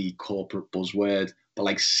shitty corporate buzzword, but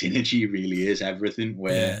like, synergy really is everything,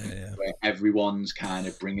 where everyone's kind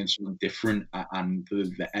of bringing something different, and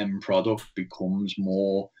the end product becomes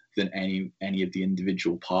more than any of the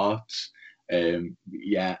individual parts. I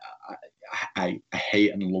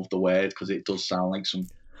hate and love the word, because it does sound like some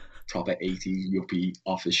proper 80s yuppie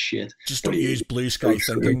office shit. Just don't use blue sky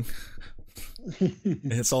thinking.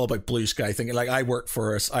 It's all about blue sky thinking. Like, I work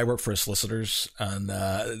for a solicitors, and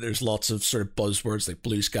there's lots of sort of buzzwords like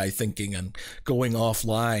blue sky thinking and going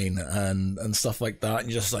offline and stuff like that, and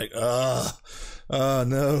you're just like, oh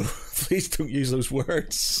no, please don't use those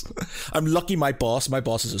words. I'm lucky my boss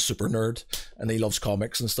is a super nerd, and he loves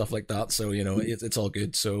comics and stuff like that, so it's all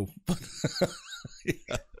good. So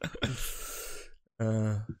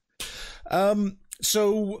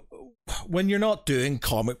So when you're not doing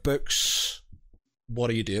comic books, what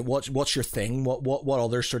do you do? What's your thing? What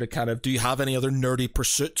other sort of kind of, do you have any other nerdy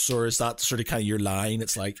pursuits, or is that sort of kind of your line?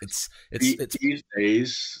 It's like it's these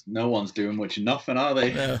days no one's doing much of nothing, are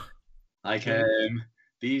they? Yeah. Like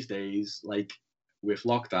these days, like with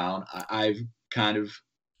lockdown, I've kind of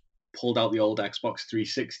pulled out the old Xbox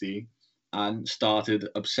 360 and started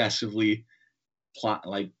obsessively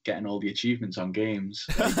like getting all the achievements on games.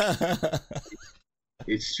 Like,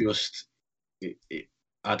 it's just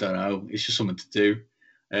I don't know, it's just something to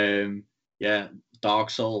do. Yeah,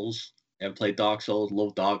 Dark Souls. I played Dark Souls,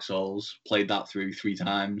 love Dark Souls, played that through 3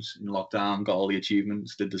 times in lockdown, got all the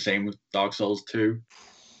achievements, did the same with Dark Souls 2.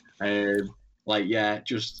 Like, yeah,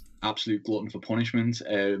 just absolute glutton for punishment,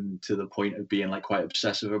 to the point of being like quite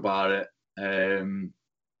obsessive about it. And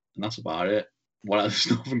that's about it. What else?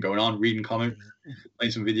 There's nothing going on. Reading comics,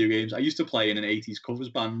 playing some video games. I used to play in an 80s covers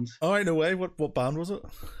band. Oh, right, no way. What band was it?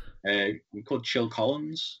 We called Chill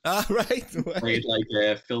Collins. Ah, right. No played like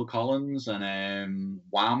Phil Collins and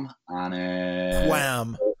Wham and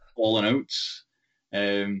Wham. Fallen Oates.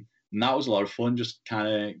 And that was a lot of fun, just kind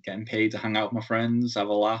of getting paid to hang out with my friends, have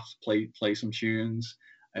a laugh, play some tunes.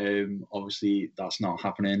 Obviously, that's not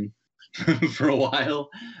happening for a while.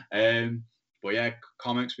 But yeah,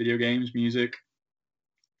 comics, video games, music.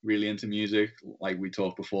 Really into music. Like we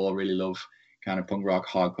talked before, really love kind of punk rock,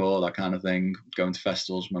 hardcore, that kind of thing. Going to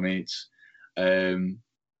festivals with my mates.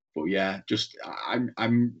 But yeah, just I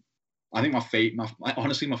think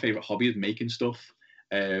honestly my favorite hobby is making stuff.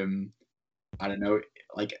 I don't know,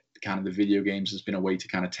 like kind of the video games has been a way to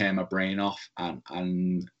kind of tear my brain off and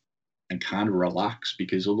kind of relax,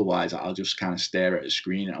 because otherwise I'll just kind of stare at a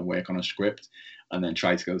screen and work on a script and then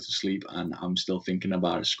try to go to sleep and I'm still thinking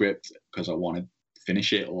about a script because I want to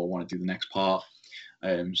finish it or want to do the next part.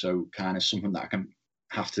 So kind of something that I can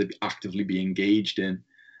have to actively be engaged in,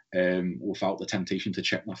 without the temptation to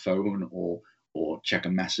check my phone or check a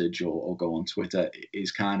message or go on Twitter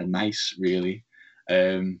is kind of nice, really.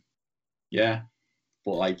 Yeah,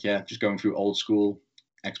 but like, yeah, just going through old school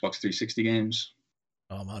Xbox 360 games.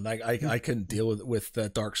 Oh man, I couldn't deal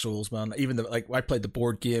with Dark Souls, man. Even I played the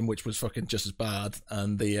board game, which was fucking just as bad,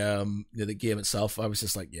 and the game itself, I was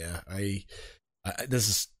just like, yeah, I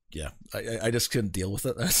just couldn't deal with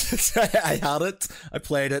it. I had it, I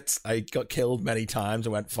played it, I got killed many times. I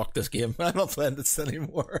went, fuck this game, I'm not playing this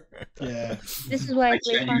anymore. Yeah, This is why I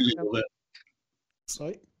play Farmville.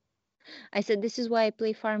 Sorry. I said this is why I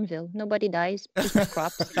play Farmville. Nobody dies. Piece of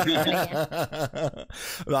crops.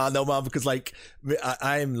 No, man, because like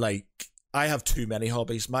I'm like, I have too many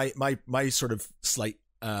hobbies. My sort of slight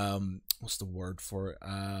what's the word for it?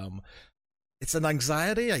 It's an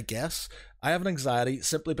anxiety, I guess. I have an anxiety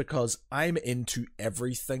simply because I'm into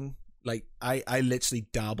everything. Like I literally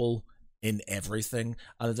dabble in everything,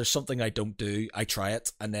 and if there's something I don't do, I try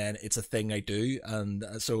it, and then it's a thing I do. And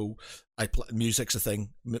so music's a thing.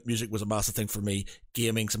 Music was a massive thing for me.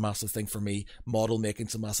 Gaming's a massive thing for me. Model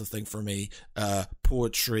making's a massive thing for me.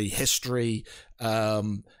 Poetry, history,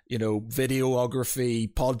 videography,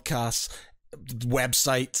 podcasts,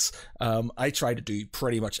 websites. I try to do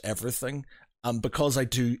pretty much everything. And because I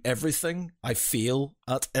do everything, I fail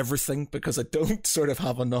at everything because I don't sort of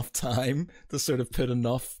have enough time to sort of put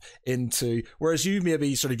enough into. Whereas you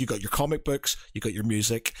maybe sort of, you got your comic books, you got your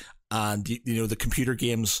music, and the computer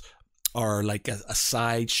games are like a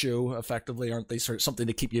sideshow, effectively, aren't they? Sort of something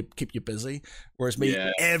to keep you busy. Whereas me,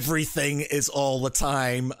 everything is all the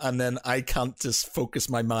time, and then I can't just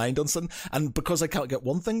focus my mind on something. And because I can't get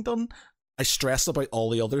one thing done, I stress about all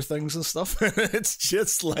the other things and stuff. It's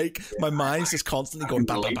just like my mind's just constantly going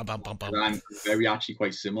bam, bam, bam, bam, bam, bam. I'm very actually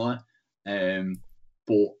quite similar,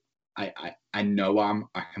 but I know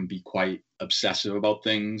I can be quite obsessive about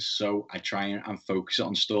things, so I try and focus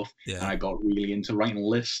on stuff. Yeah. And I got really into writing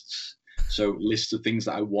lists, so lists of things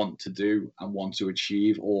that I want to do and want to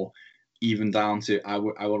achieve, or even down to I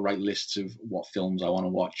will write lists of what films I want to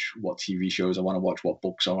watch, what TV shows I want to watch, what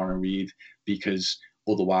books I want to read, because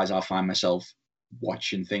otherwise, I'll find myself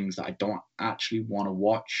watching things that I don't actually want to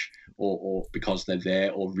watch, or because they're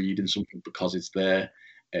there, or reading something because it's there.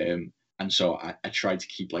 And so I try to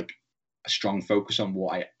keep like a strong focus on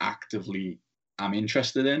what I actively am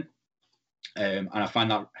interested in. And I find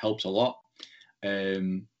that helps a lot.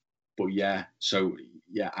 But yeah, so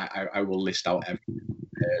yeah, I will list out everything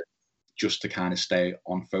just to kind of stay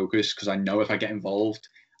on focus, because I know if I get involved,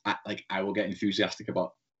 I will get enthusiastic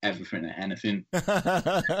about everything and anything.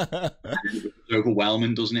 It's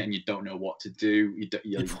overwhelming, doesn't it? And you don't know what to do.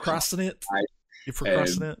 You procrastinate. You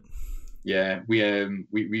procrastinate. Yeah,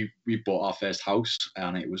 we bought our first house,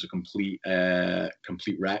 and it was a complete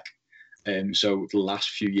wreck. So the last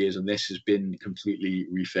few years of this has been completely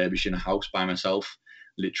refurbishing a house by myself,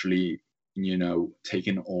 literally,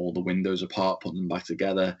 taking all the windows apart, putting them back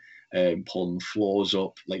together, pulling the floors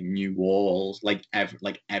up, like new walls, like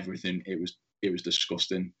everything. It was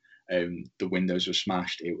disgusting. The windows were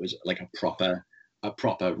smashed. It was like a proper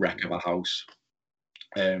wreck of a house.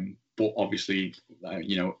 But obviously,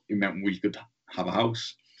 it meant we could have a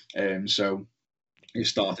house. So it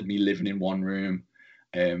started me living in one room,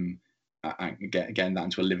 and getting that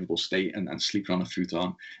into a livable state, and sleeping on a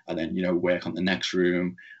futon, and then work on the next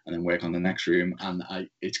room, and then work on the next room. And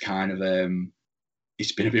it's kind of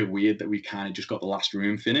it's been a bit weird that we kind of just got the last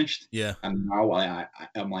room finished. Yeah. And now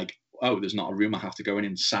I'm like, oh, there's not a room I have to go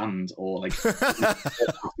in sand or like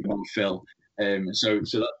fill. So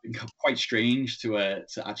that's been quite strange to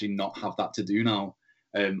actually not have that to do now.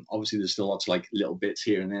 Obviously there's still lots of like little bits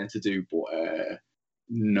here and there to do, but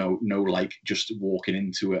no like just walking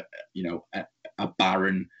into a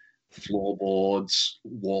barren floorboards,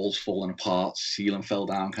 walls falling apart, ceiling fell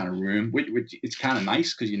down kind of room, which it's kind of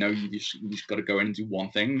nice because you just got to go in and do one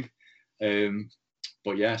thing.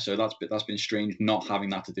 But yeah, so that's been strange not having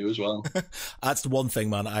that to do as well. That's the one thing,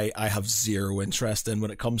 man, I have zero interest in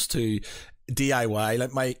when it comes to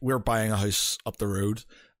DIY. Like we're buying a house up the road,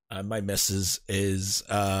 and my missus is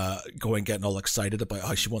getting all excited about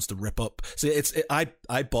how she wants to rip up. See,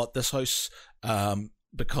 I bought this house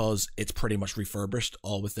because it's pretty much refurbished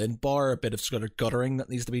all within, bar a bit of sort of guttering that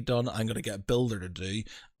needs to be done. I'm going to get a builder to do,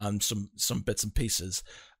 and some bits and pieces.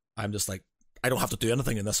 I'm just like, I don't have to do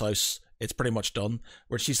anything in this house. It's pretty much done.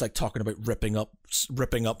 Where she's like talking about ripping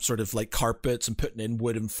up sort of like carpets and putting in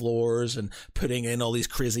wooden floors and putting in all these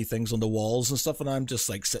crazy things on the walls and stuff. And I'm just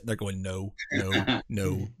like sitting there going, no, not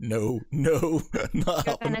You're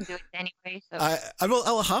gonna do it anyway. So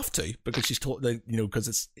I'll have to, because she's told, because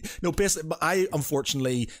it's basically. But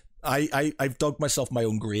I've dug myself my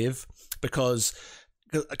own grave because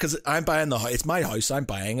I'm buying the house. It's my house. I'm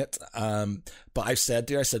buying it. But I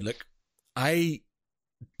said, look, I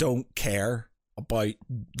don't care about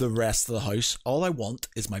the rest of the house. All I want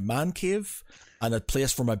is my man cave and a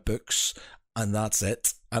place for my books, and that's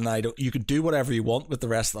it. And you can do whatever you want with the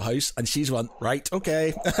rest of the house. And she's went, right,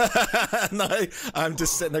 okay. And I'm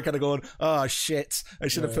just sitting there kind of going, oh shit, I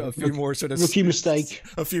should have put a few more sort of rookie mistake,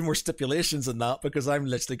 a few more stipulations in that, because I'm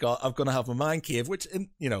going to have a man cave, which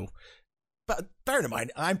but bearing in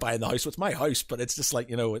mind, I'm buying the house, so it's my house, but it's just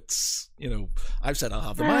like, I've said I'll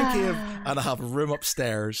have the man cave and I'll have a room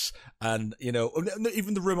upstairs, and,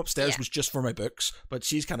 even the room upstairs was just for my books, but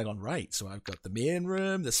she's kind of gone, right, so I've got the main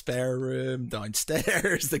room, the spare room,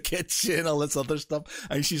 downstairs, the kitchen, all this other stuff,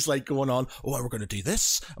 and she's like going on, we're going to do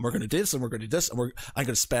this, and we're going to do this, and we're going to do this, and I'm going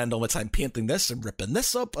to spend all my time painting this and ripping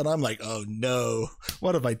this up, and I'm like, oh no,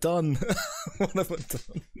 what have I done? What have I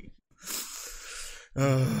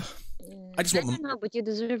done? I just want know, but you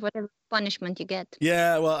deserve whatever punishment you get.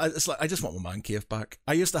 Yeah, well, it's like I just want my man cave back.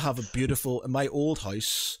 I used to have in my old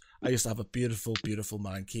house, I used to have a beautiful, beautiful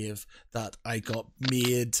man cave that I got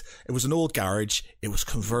made. It was an old garage. It was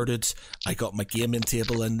converted. I got my gaming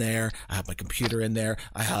table in there. I had my computer in there.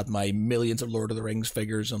 I had my millions of Lord of the Rings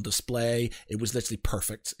figures on display. It was literally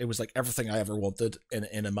perfect. It was like everything I ever wanted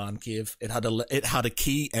in a man cave. It had a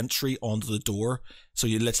key entry onto the door, so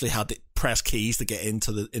you literally had to press keys to get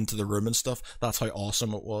into the room and stuff. That's how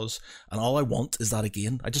awesome it was. And all I want is that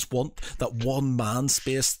again. I just want that one man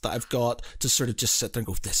space that I've got to sort of just sit there and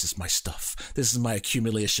go, this is my stuff. This is my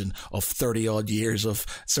accumulation of 30 odd years of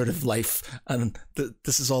sort of life, and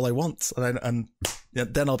this is all I want. And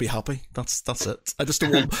then I'll be happy. That's it. I just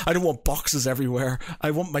I don't want boxes everywhere.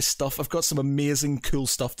 I want my stuff. I've got some amazing cool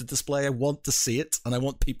stuff to display. I want to see it, and I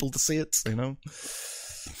want people to see it, I know.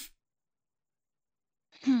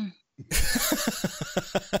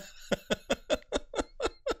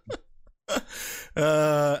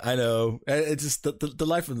 It's just the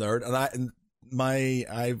life of a nerd,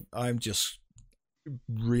 I'm just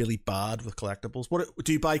really bad with collectibles. What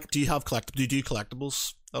do you buy? Do you have collectibles? Do you do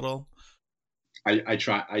collectibles at all? I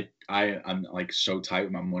try. I'm like so tight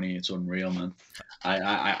with my money. It's unreal, man.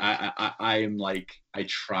 I'm like, I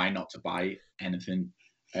try not to buy anything,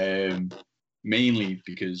 mainly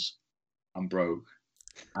because I'm broke,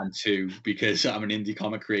 and two, because I'm an indie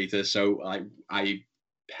comic creator. So I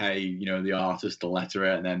pay the artist, the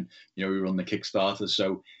letterer, and then we run the Kickstarter.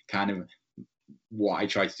 So kind of what I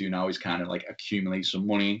try to do now is kind of like accumulate some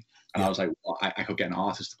money. And I was like, well, I could get an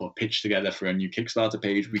artist to put a pitch together for a new Kickstarter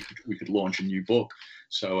page. We could launch a new book.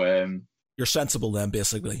 So You're sensible then,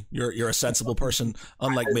 basically. You're a sensible person,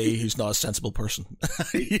 unlike me, who's not a sensible person.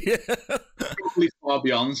 Yeah. Probably far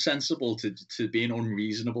beyond sensible to being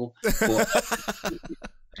unreasonable.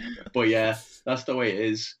 But yeah, that's the way it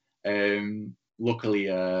is. Luckily,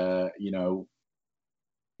 you know,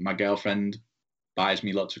 my girlfriend buys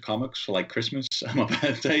me lots of comics for like Christmas and my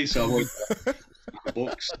birthday, so I always have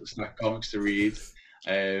books, stack comics to read.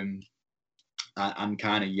 And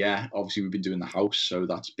kind of, yeah, obviously we've been doing the house, so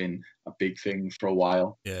that's been a big thing for a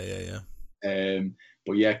while. Yeah.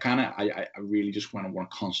 But yeah, kind of, I really just want to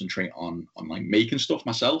concentrate on like making stuff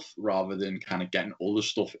myself rather than kind of getting other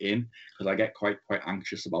stuff in, because I get quite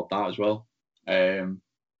anxious about that as well. But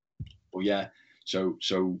yeah, so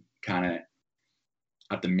kind of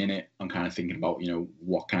at the minute I'm kind of thinking about, you know,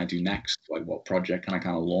 what can I do next, like what project can I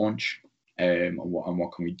kind of launch, and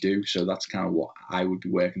what can we do. So that's kind of what I would be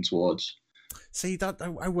working towards. See, that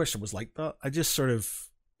I wish it was like that. I just sort of,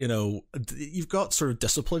 you know, you've got sort of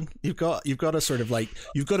discipline. You've got a sort of like,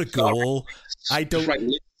 you've got a goal. I don't write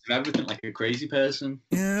lists of everything like a crazy person.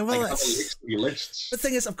 Yeah, well, like, have a list of your lists. The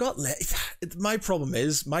thing is, I've got my problem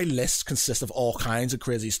is my lists consist of all kinds of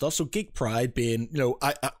crazy stuff. So Geek Pride being, you know,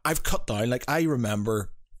 I've cut down. Like, I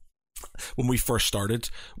remember when we first started,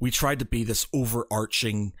 we tried to be this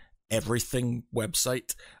overarching everything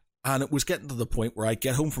website, and it was getting to the point where I'd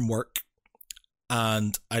get home from work.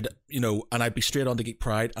 And I'd be straight on to Geek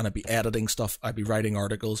Pride, and I'd be editing stuff. I'd be writing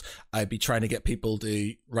articles. I'd be trying to get people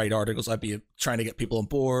to write articles. I'd be trying to get people on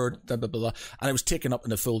board, blah, blah, blah, blah. And I was taken up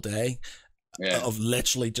in a full day of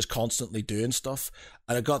literally just constantly doing stuff.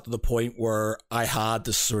 And it got to the point where I had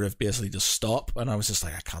to sort of basically just stop. And I was just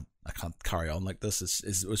like, I can't carry on like this.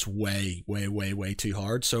 It's way, way, way, way too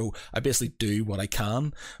hard. So I basically do what I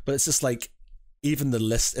can, but it's just like, even the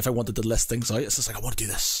list, if I wanted to list things out, it's just like, I want to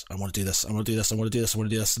do this, I want to do this, I want to do this, I want to do this, I want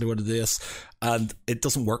to do this, I want to do this. And it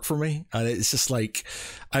doesn't work for me. And it's just like,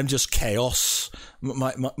 I'm just chaos.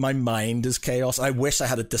 My mind is chaos. I wish I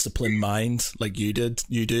had a disciplined mind like you do.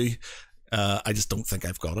 I just don't think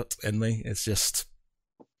I've got it in me. It's a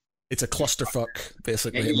clusterfuck,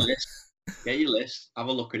 basically. Get your list, have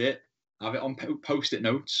a look at it, have it on post-it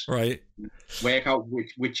notes. Right. Work out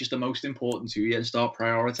which is the most important to you and start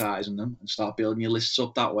prioritizing them and start building your lists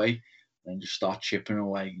up that way. Then just start chipping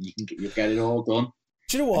away. You'll get it all done.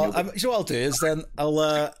 Do you know what? You know what I'll do is then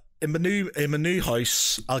I'll in my new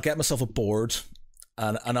house I'll get myself a board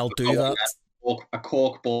and I'll do that. A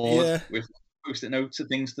cork board with post-it notes of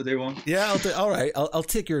things to do on. Yeah, I'll do. All right, I'll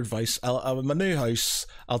take your advice. I'll in my new house,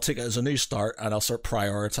 I'll take it as a new start, and I'll start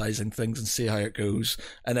prioritizing things and see how it goes.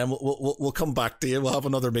 And then we'll come back to you. We'll have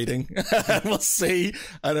another meeting, and we'll see,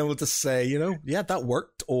 and then we'll just say, you know, yeah, that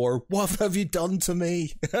worked, or what have you done to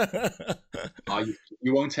me?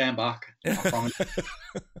 You won't turn back. I promise.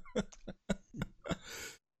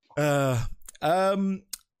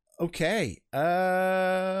 Okay.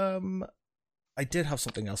 I did have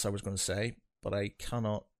something else I was going to say, but I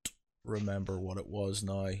cannot remember what it was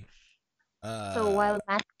now. So while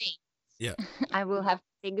Matt thinks, yeah, I will have to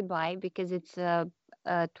say goodbye because it's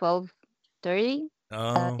 12:30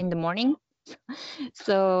 in the morning.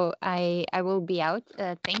 So I will be out.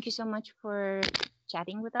 Thank you so much for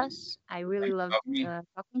chatting with us. I really loved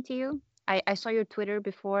talking to you. I saw your Twitter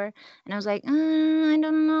before, and I was like, I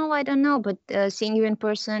don't know. But seeing you in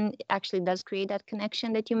person actually does create that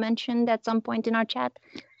connection that you mentioned at some point in our chat.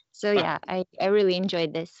 So yeah, I really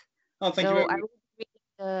enjoyed this. Oh, thank you. I will read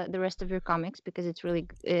the rest of your comics because it's really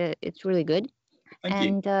good. Thank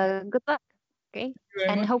you. Good luck. Okay,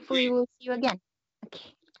 and hopefully we'll see you again.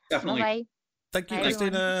 Okay. Definitely. Bye. Thank you, Bye,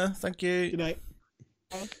 Christina. everyone. Thank you. Good night.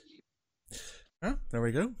 Bye. There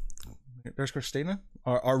we go. There's Christina,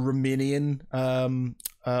 our Romanian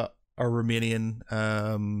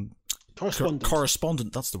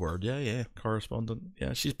correspondent. That's the word. Yeah, correspondent.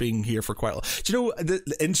 Yeah, she's been here for quite a while. Do you know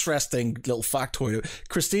the interesting little factoid?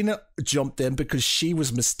 Christina jumped in because she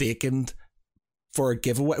was mistaken for a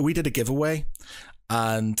giveaway. We did a giveaway,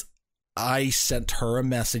 and I sent her a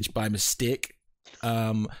message by mistake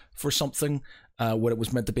for something when it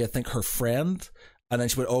was meant to be, I think, her friend. And then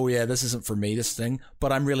she went, oh yeah, this isn't for me, this thing,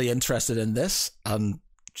 but I'm really interested in this. And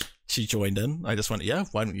she joined in. I just went, yeah,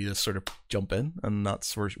 why don't you just sort of jump in? And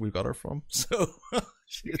that's where we got her from. So,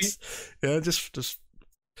 just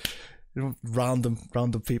you know, random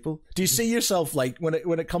people. Do you see yourself like when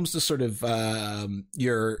it comes to sort of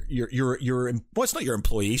your well, it's not your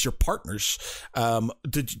employees, your partners?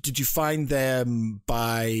 Did you find them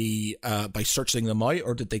by searching them out,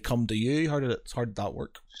 or did they come to you? How did that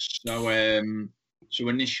work? So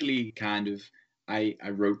initially, kind of, I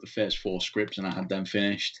wrote the first 4 scripts and I had them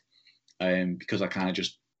finished, because I kind of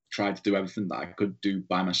just tried to do everything that I could do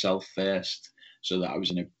by myself first, so that I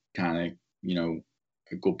was in a kind of, you know,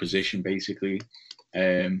 a good position basically.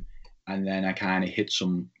 And then I kind of hit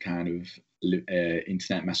some kind of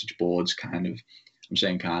internet message boards. Kind of, I'm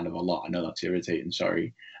saying kind of a lot. I know that's irritating.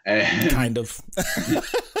 Sorry. Kind of.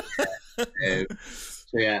 So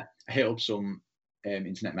yeah, I hit up some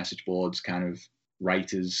internet message boards, kind of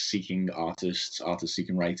writers seeking artists, artists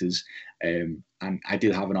seeking writers, and I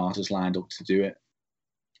did have an artist lined up to do it.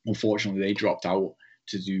 Unfortunately, they dropped out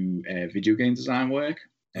to do video game design work,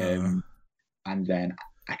 and then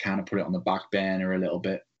I kind of put it on the back burner a little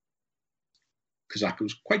bit, because that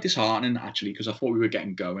was quite disheartening actually, because I thought we were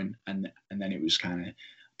getting going, and then it was kind of a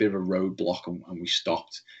bit of a roadblock, and we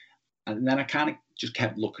stopped. And then I kind of just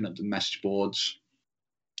kept looking at the message boards,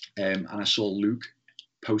 and I saw Luke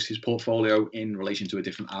post his portfolio in relation to a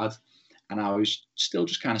different ad, and I was still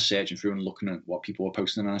just kind of searching through and looking at what people were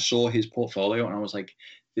posting, and I saw his portfolio, and I was like,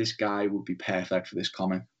 this guy would be perfect for this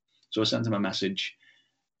comic. So I sent him a message,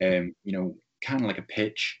 you know, kind of like a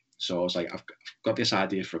pitch. So I was like, I've got this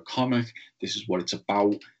idea for a comic. This is what it's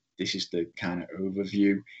about. This is the kind of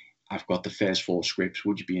overview. I've got the first 4 scripts.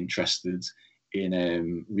 Would you be interested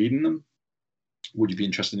in reading them? Would you be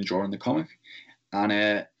interested in drawing the comic?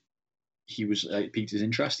 And he was piqued his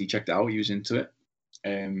interest. He checked it out. He was into it.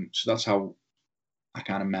 So that's how I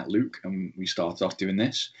kind of met Luke, and we started off doing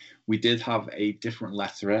this. We did have a different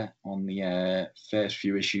letterer on the first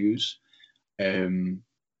few issues.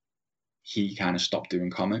 He kind of stopped doing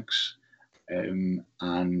comics, and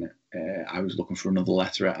I was looking for another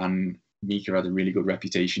letterer, and Mika had a really good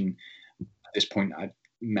reputation. At this point, I'd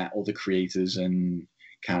met other creators and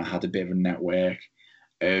kind of had a bit of a network.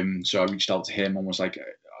 So I reached out to him and was like,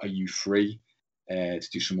 are you free to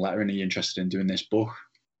do some lettering? Are you interested in doing this book?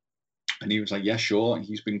 And he was like, yeah, sure. And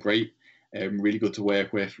he's been great, really good to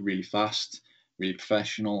work with, really fast, really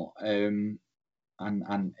professional. And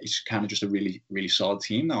it's kind of just a really, really solid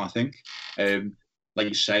team now, I think. Like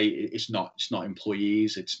you say, it's not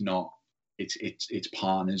employees, it's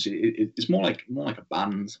partners. It's more like a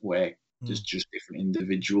band where there's just different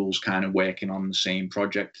individuals kind of working on the same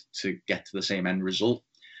project to get to the same end result.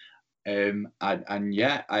 It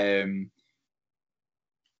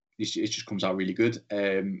just comes out really good.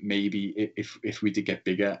 Maybe if we did get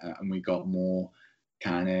bigger and we got more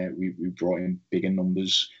kind of, we brought in bigger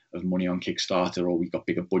numbers of money on Kickstarter, or we got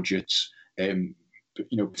bigger budgets, you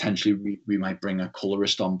know, potentially we might bring a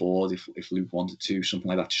colorist on board if Luke wanted to, something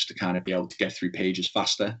like that, just to kind of be able to get through pages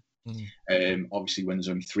faster. Obviously, when there's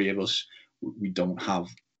only 3 of us, we don't have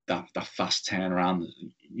that fast turnaround.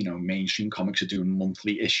 You know, mainstream comics are doing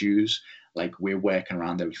monthly issues. Like, we're working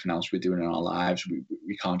around everything else we're doing in our lives. We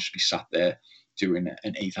can't just be sat there doing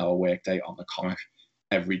an 8-hour workday on the comic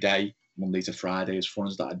every day, Monday to Friday, as fun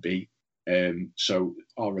as that'd be. So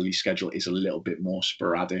our release schedule is a little bit more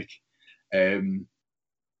sporadic.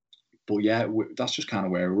 But yeah, that's just kind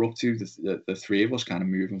of where we're up to, the 3 of us kind of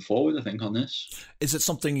moving forward, I think, on this. Is it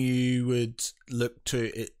something you would look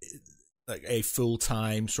to, like a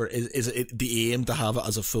full-time sort of, is it the aim to have it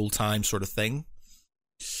as a full-time sort of thing?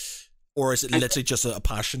 Or is it literally just a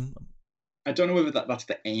passion? I don't know whether that's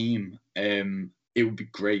the aim. It would be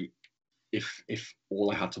great if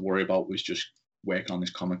all I had to worry about was just working on this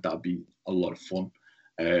comic. That'd be a lot of fun.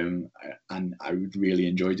 And I would really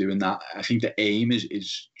enjoy doing that. I think the aim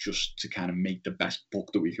is just to kind of make the best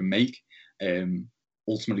book that we can make.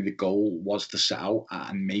 Ultimately, the goal was to set out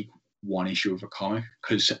and make 1 issue of a comic,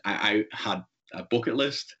 because I had a bucket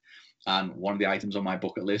list, and one of the items on my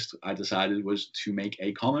bucket list I decided was to make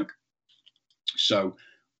a comic. So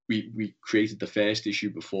we created the first issue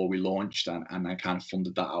before we launched, and I kind of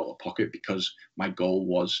funded that out of pocket, because my goal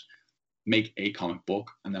was make a comic book,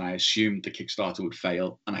 and then I assumed the Kickstarter would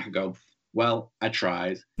fail, and I could go, well, I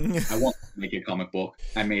tried. I want to make a comic book.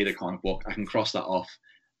 I made a comic book. I can cross that off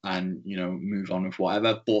and, you know, move on with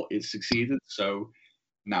whatever, but it succeeded. So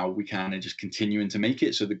now we kind of just continuing to make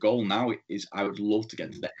it. So the goal now is, I would love to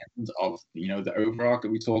get to the end of, you know, the overarch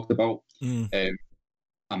that we talked about, and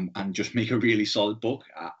just make a really solid book.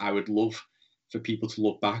 I would love for people to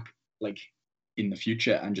look back, like, in the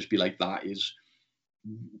future and just be like, that is,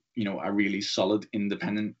 you know, a really solid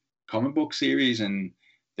independent comic book series, and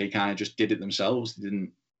they kind of just did it themselves. They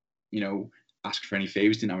didn't, you know, ask for any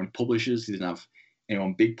favors, didn't have any publishers, they didn't have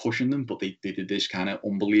anyone big pushing them, but they did this kind of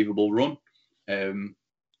unbelievable run.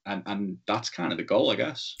 And that's kind of the goal, I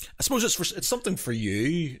guess. I suppose it's something for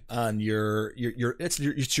you and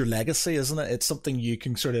it's your legacy, isn't it? It's something you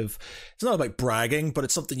can sort of, it's not about bragging, but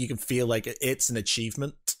it's something you can feel like it's an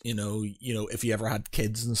achievement. You know, if you ever had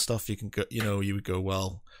kids and stuff, you can go, you know, you would go,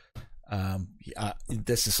 well,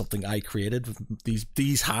 This is something I created.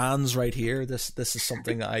 These hands right here. This is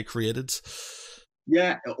something I created.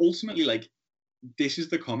 Yeah, ultimately, like, this is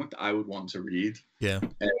the comic that I would want to read. Yeah.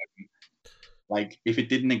 Like, if it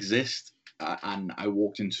didn't exist and I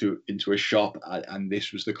walked into a shop and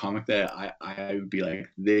this was the comic there, I would be like,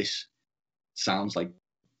 this sounds like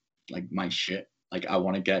my shit. Like, I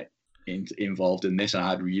want to get involved in this, and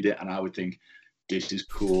I'd read it and I would think, this is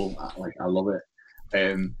cool. I love it.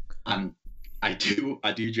 And I do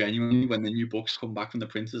genuinely, when the new books come back from the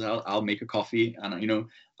printers, I'll make a coffee and, you know,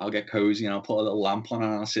 I'll get cozy and I'll put a little lamp on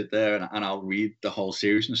and I'll sit there and I'll read the whole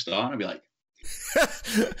series from the start and I'll be like,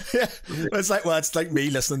 yeah. It's like me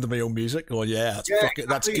listening to my own music. Oh yeah, exactly.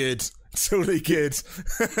 That's good. Totally good.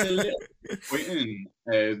 It's a little disappointing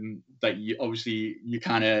that you obviously you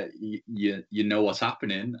kind of you know what's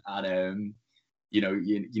happening, and you know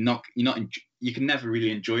you can never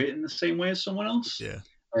really enjoy it in the same way as someone else. Yeah.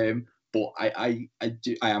 But I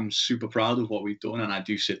am super proud of what we've done, and I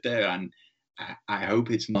do sit there and I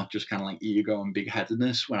hope it's not just kind of like ego and big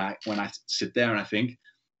headedness when I sit there and I think,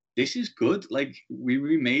 this is good. Like, we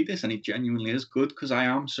remade this and it genuinely is good, because I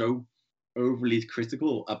am so overly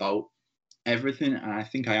critical about everything, and I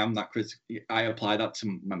think I am that critical. I apply that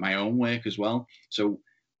to my own work as well. So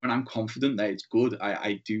when I'm confident that it's good,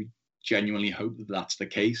 I do genuinely hope that that's the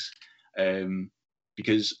case,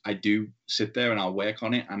 because I do sit there and I'll work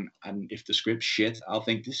on it, and if the script's shit, I'll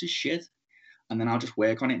think, this is shit, and then I'll just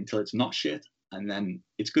work on it until it's not shit, and then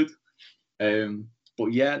it's good.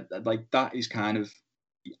 But yeah, like, that is kind of,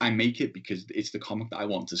 I make it because it's the comic that I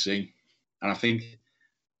want to see. And I think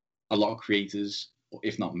a lot of creators,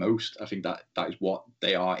 if not most, I think that is what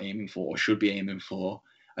they are aiming for, or should be aiming for.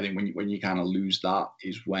 I think when you kind of lose that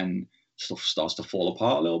is when stuff starts to fall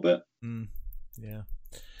apart a little bit. Yeah.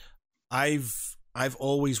 I've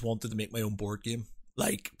always wanted to make my own board game,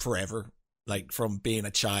 like, forever. Like, from being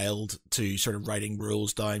a child to sort of writing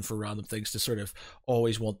rules down for random things, to sort of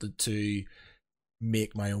always wanted to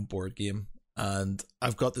make my own board game. And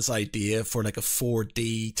I've got this idea for like a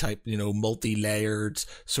 4D type, you know, multi-layered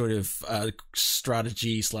sort of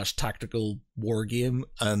strategy / tactical war game.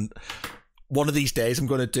 And one of these days I'm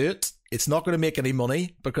going to do it. It's not going to make any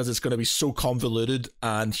money because it's going to be so convoluted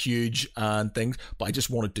and huge and things, but I just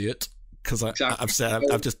want to do it because I've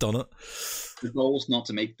just done it. The goal's not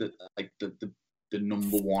to make the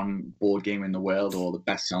number one board game in the world or the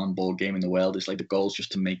best-selling board game in the world. It's like, the goal's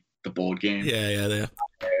just to make the board game. Yeah.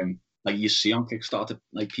 Like, you see on Kickstarter,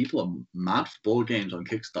 like, people are mad for board games on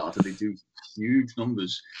Kickstarter. They do huge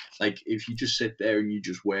numbers. Like, if you just sit there and you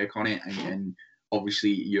just work on it, and obviously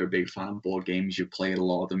you're a big fan of board games, you've played a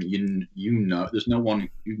lot of them, you know, there's no one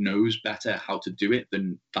who knows better how to do it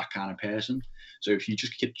than that kind of person. So if you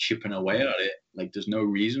just keep chipping away at it, like, there's no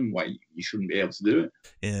reason why you shouldn't be able to do it.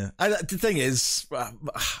 Yeah, the thing is,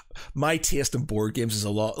 my taste in board games is a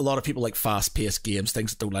lot of people like fast-paced games,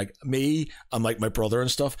 things that don't like me. I'm like my brother and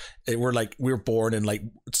stuff. We're born in like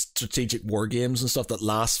strategic war games and stuff that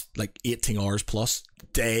last like 18 hours plus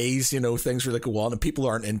days. You know, things really go on, and people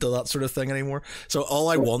aren't into that sort of thing anymore. So all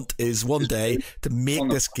I want is one day to make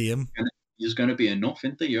this game. There's going to be enough,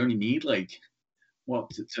 isn't there? You only need like,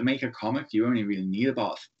 to make a comic, you only really need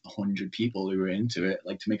about 100 people who are into it.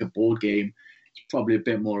 Like, to make a board game, it's probably a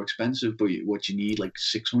bit more expensive, but what you need, like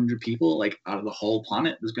 600 people, like, out of the whole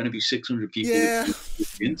planet, there's going to be 600 people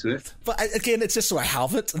into it. But again, it's just so I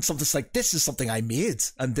have it, and something's like, this is something I made,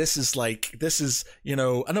 and this is, you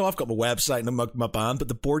know, I know I've got my website and my band, but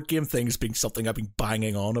the board game thing has been something I've been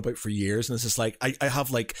banging on about for years, and it's just like, I have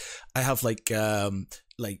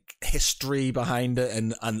history behind it,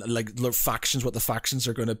 and like factions, what the factions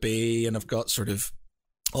are going to be, and I've got sort of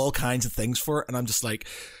all kinds of things for it, and I'm just like,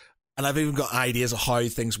 and I've even got ideas of how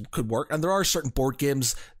things could work. And there are certain board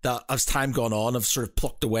games that, as time gone on, I've sort of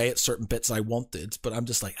plucked away at certain bits I wanted, but I'm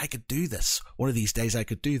just like, I could do this. One of these days I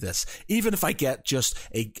could do this. Even if I get just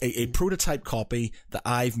a prototype copy that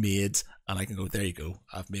I've made, and I can go, there you go,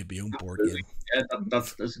 I've made my own board game. Yeah,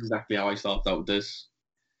 that's exactly how I started out with this.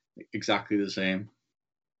 Exactly the same.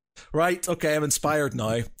 Right, okay, I'm inspired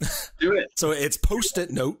now. Do it. So it's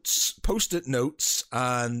post-it notes,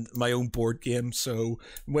 and my own board game. So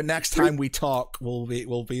when next time we talk, we'll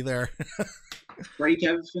be there. Break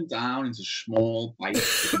everything down into small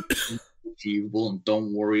bites, achievable, and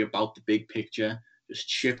don't worry about the big picture. Just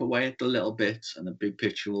chip away at the little bits, and the big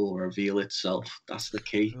picture will reveal itself. That's the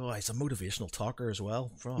key. Oh, he's a motivational talker as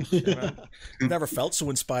well. Oh, I've never felt so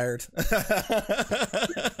inspired.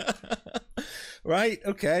 Right.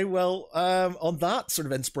 Okay. Well, on that sort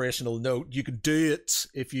of inspirational note, you can do it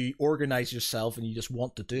if you organize yourself and you just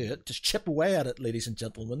want to do it. Just chip away at it, ladies and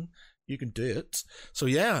gentlemen. You can do it. So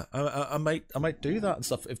yeah, I might do that and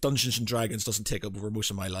stuff if Dungeons and Dragons doesn't take over most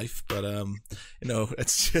of my life. But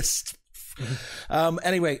it's just.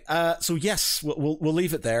 Anyway, so yes, we'll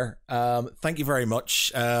leave it there. Thank you very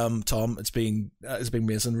much, Tom. It's been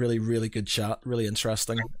amazing. Really, really good chat. Really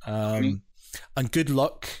interesting. And good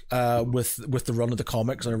luck with the run of the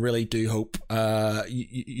comics. And I really do hope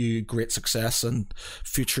you great success and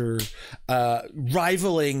future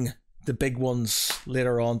rivaling the big ones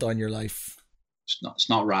later on down your life. It's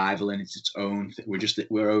not rivaling. It's its own.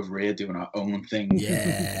 We're over here doing our own thing.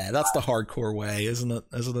 Yeah, that's the hardcore way, isn't it?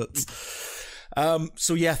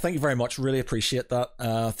 So yeah, thank you very much. Really appreciate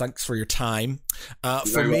that. Thanks for your time.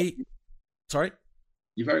 For me, sorry.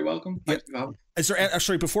 You're very welcome. Thanks for having me. Is there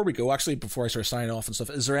actually before I sort of sign off and stuff?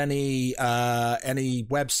 Is there any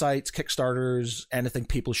websites, Kickstarters, anything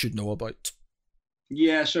people should know about?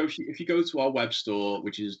 Yeah, so if you go to our web store,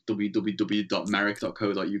 which is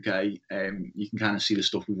www.merrick.co.uk, you can kind of see the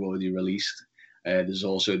stuff we've already released. There's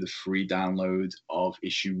also the free download of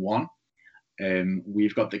issue 1.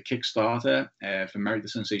 We've got the Kickstarter for Merrick the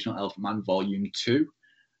Sensational Elephant Man Volume 2.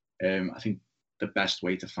 I think the best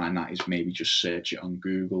way to find that is maybe just search it on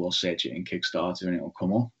Google or search it in Kickstarter and it'll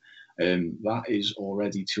come up. That is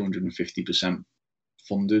already 250%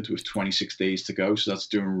 funded with 26 days to go, so that's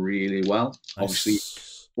doing really well. Nice. Obviously,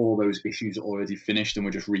 all those issues are already finished and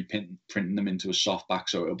we're just reprinting them into a softback,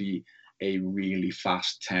 so it'll be a really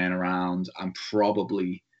fast turnaround. I'm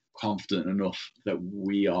probably confident enough that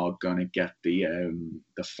we are going to get the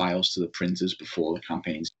files to the printers before the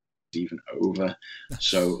campaign's even over.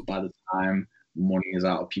 So by the time money is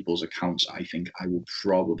out of people's accounts, I think I will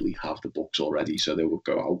probably have the books already, so they will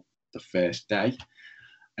go out the first day.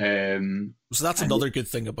 So that's another good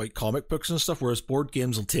thing about comic books and stuff, whereas board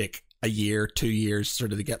games will take a year, 2 years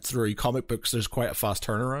sort of to get through. Comic books, there's quite a fast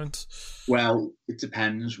turnaround. Well, it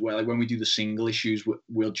depends. Well, like when we do the single issues,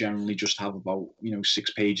 we'll generally just have about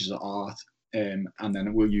 6 pages of art, and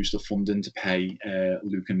then we'll use the funding to pay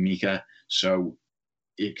Luke and Mika. So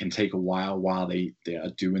it can take a while they are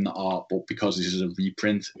doing the art, but because this is a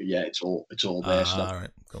reprint, yeah, it's all there. So all right,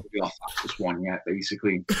 cool. It'll be our fastest one yet,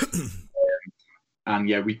 basically. And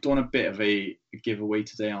yeah, we've done a bit of a giveaway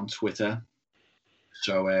today on Twitter.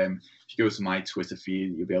 So if you go to my Twitter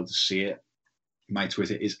feed, you'll be able to see it. My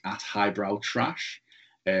Twitter is @highbrowtrash.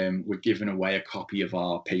 We're giving away a copy of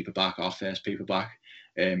our paperback, our first paperback.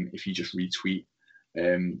 If you just retweet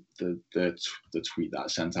the tweet that I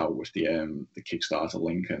sent out with the Kickstarter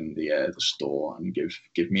link and the store, and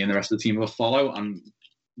give me and the rest of the team a follow. And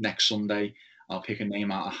next Sunday, I'll pick a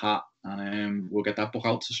name out of a hat and we'll get that book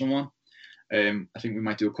out to someone. I think we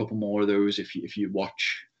might do a couple more of those if you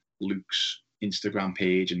watch Luke's Instagram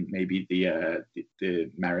page and maybe the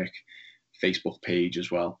Merrick Facebook page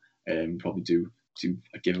as well. Probably do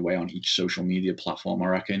a giveaway on each social media platform, I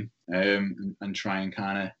reckon, and try and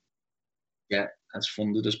kind of get as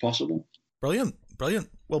funded as possible. Brilliant.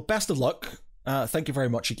 Well, best of luck. Thank you very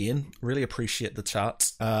much again. Really appreciate the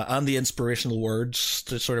chat and the inspirational words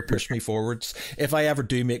to sort of push me forwards. If I ever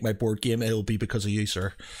do make my board game, it'll be because of you,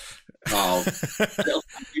 sir. Oh, I'll give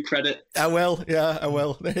you credit. I will. Yeah, I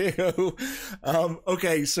will. There you go.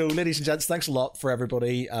 Okay, so ladies and gents, thanks a lot for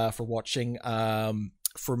everybody for watching.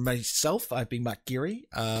 For myself, I've been Matt Geary.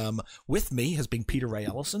 With me has been Peter Ray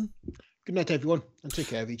Ellison. Good night, everyone, and take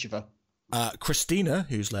care of each other. Christina,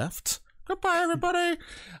 who's left. Goodbye, everybody.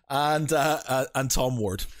 And Tom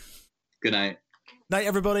Ward. Good night. Night,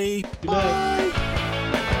 everybody. Good night. Bye.